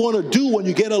all you want to do when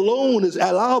you get alone is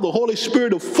allow the Holy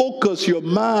Spirit to focus your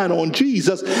mind on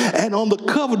Jesus and on the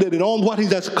covenant and on what he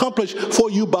has accomplished for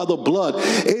you by the blood.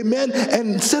 Amen.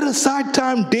 And set aside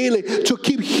time daily to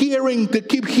keep hearing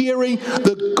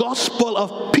the gospel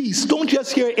of peace. Don't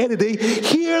just hear anything.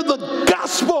 Hear the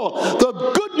gospel,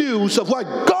 the good news of what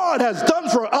God has done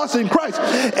for us in Christ.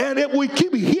 And if we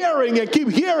keep hearing and keep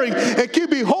hearing and keep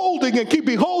beholding and keep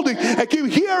beholding and keep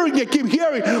hearing and keep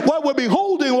hearing, what we're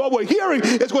beholding, what we're hearing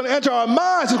is going to enter our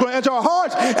minds, it's going to enter our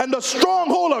hearts, and the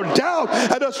stronghold of doubt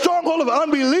and the stronghold of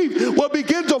unbelief will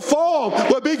begin to fall,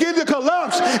 will begin to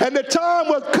collapse, and the time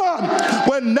will come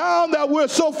when, now that we're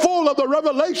so full of the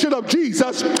revelation of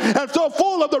Jesus and so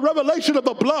full of the revelation of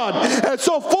the blood and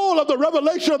so full of the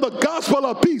revelation of the gospel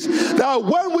of peace, that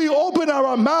when we open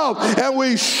our mouth and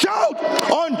we shout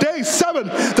on day 7,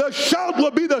 the shout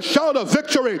will be the shout of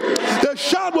victory. The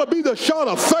shout will be the shout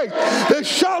of faith. The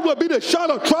shout will be the shout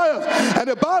of triumph. And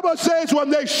the Bible says when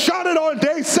they shouted on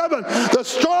day 7, the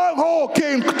stronghold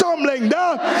came tumbling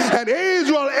down, and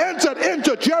Israel entered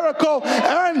into Jericho,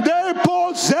 and they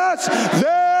possessed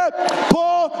their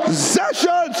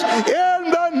possessions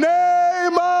in the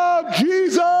name of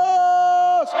Jesus.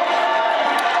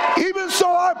 Even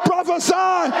so, I prophesy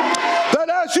that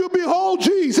as you behold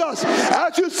Jesus,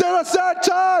 as you set aside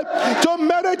time to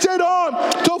meditate on,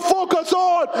 to focus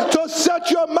on, to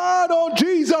set your mind on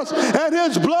Jesus and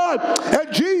his blood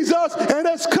and Jesus and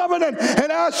his covenant,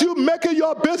 and as you make it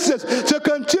your business to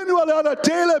continually on a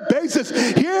daily basis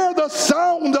hear the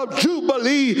sound of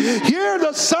jubilee, hear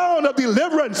the sound of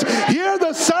deliverance, hear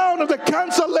the sound of the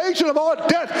cancellation of all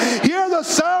debt, hear the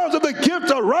sounds of the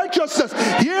gift of righteousness,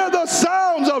 hear the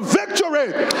sounds of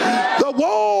victory. The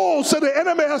walls that the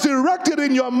enemy has erected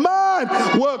in your mind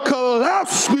will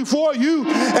collapse before you,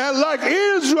 and like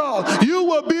Israel, you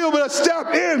will be able to step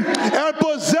in and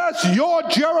possess your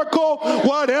Jericho,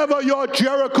 whatever your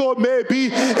Jericho may be.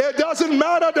 It doesn't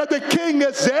matter that the king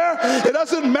is there. It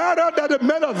doesn't matter that the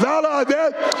men of valor are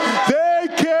there. They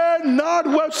cannot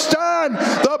withstand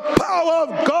the power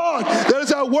of God that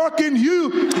is at work in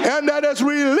you and that is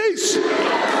released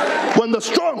when the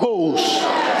strongholds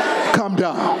come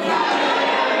down.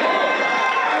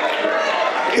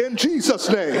 In Jesus'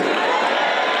 name.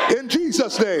 In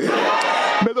Jesus' name.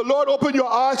 May the Lord open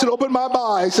your eyes and open my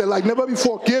eyes, and like never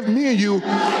before, give me and you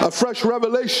a fresh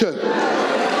revelation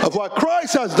of what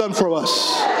Christ has done for us,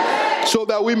 so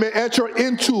that we may enter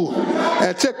into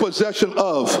and take possession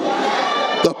of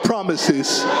the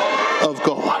promises of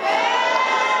God.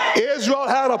 Israel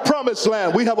had a promised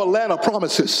land. We have a land of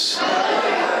promises.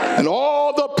 And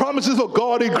all the promises of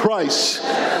God in Christ,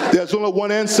 there's only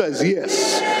one answer, is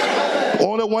yes.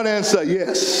 Only one answer,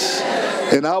 yes.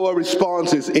 And our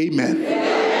response is amen.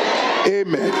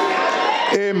 Amen.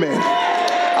 Amen.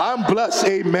 I'm blessed,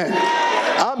 amen.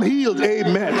 I'm healed,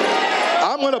 amen.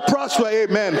 I'm going to prosper,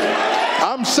 amen.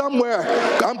 I'm somewhere,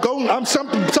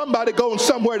 somebody going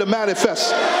somewhere to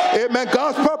manifest. Amen.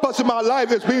 God's purpose in my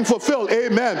life is being fulfilled.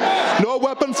 Amen. No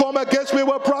weapon formed against me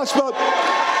will prosper.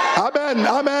 Amen,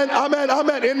 amen, amen,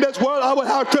 amen. In this world I will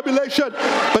have tribulation,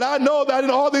 but I know that in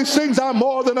all these things I'm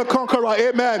more than a conqueror.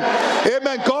 Amen.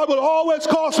 Amen. God will always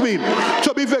cause me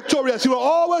to be victorious. He will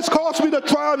always cause me to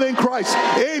triumph in Christ.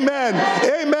 Amen.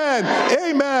 Amen.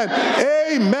 Amen.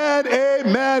 Amen.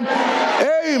 Amen.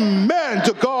 Amen.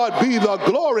 To God be the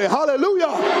glory.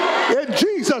 Hallelujah. In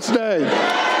Jesus' name.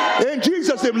 In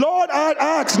Jesus' name. Lord, I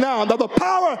ask now that the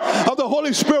power of the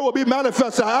Holy Spirit will be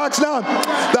manifested. I ask now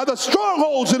that the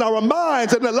strongholds in our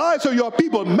minds and the lives of your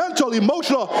people, mental,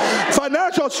 emotional,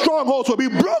 financial strongholds, will be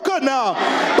broken now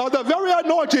by the very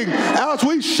anointing as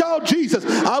we shout Jesus.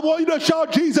 I want you to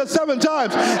shout Jesus 7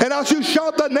 times. And as you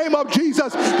shout the name of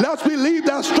Jesus, let's believe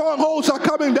that strongholds are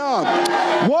coming down.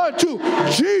 1, 2,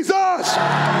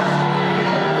 Jesus!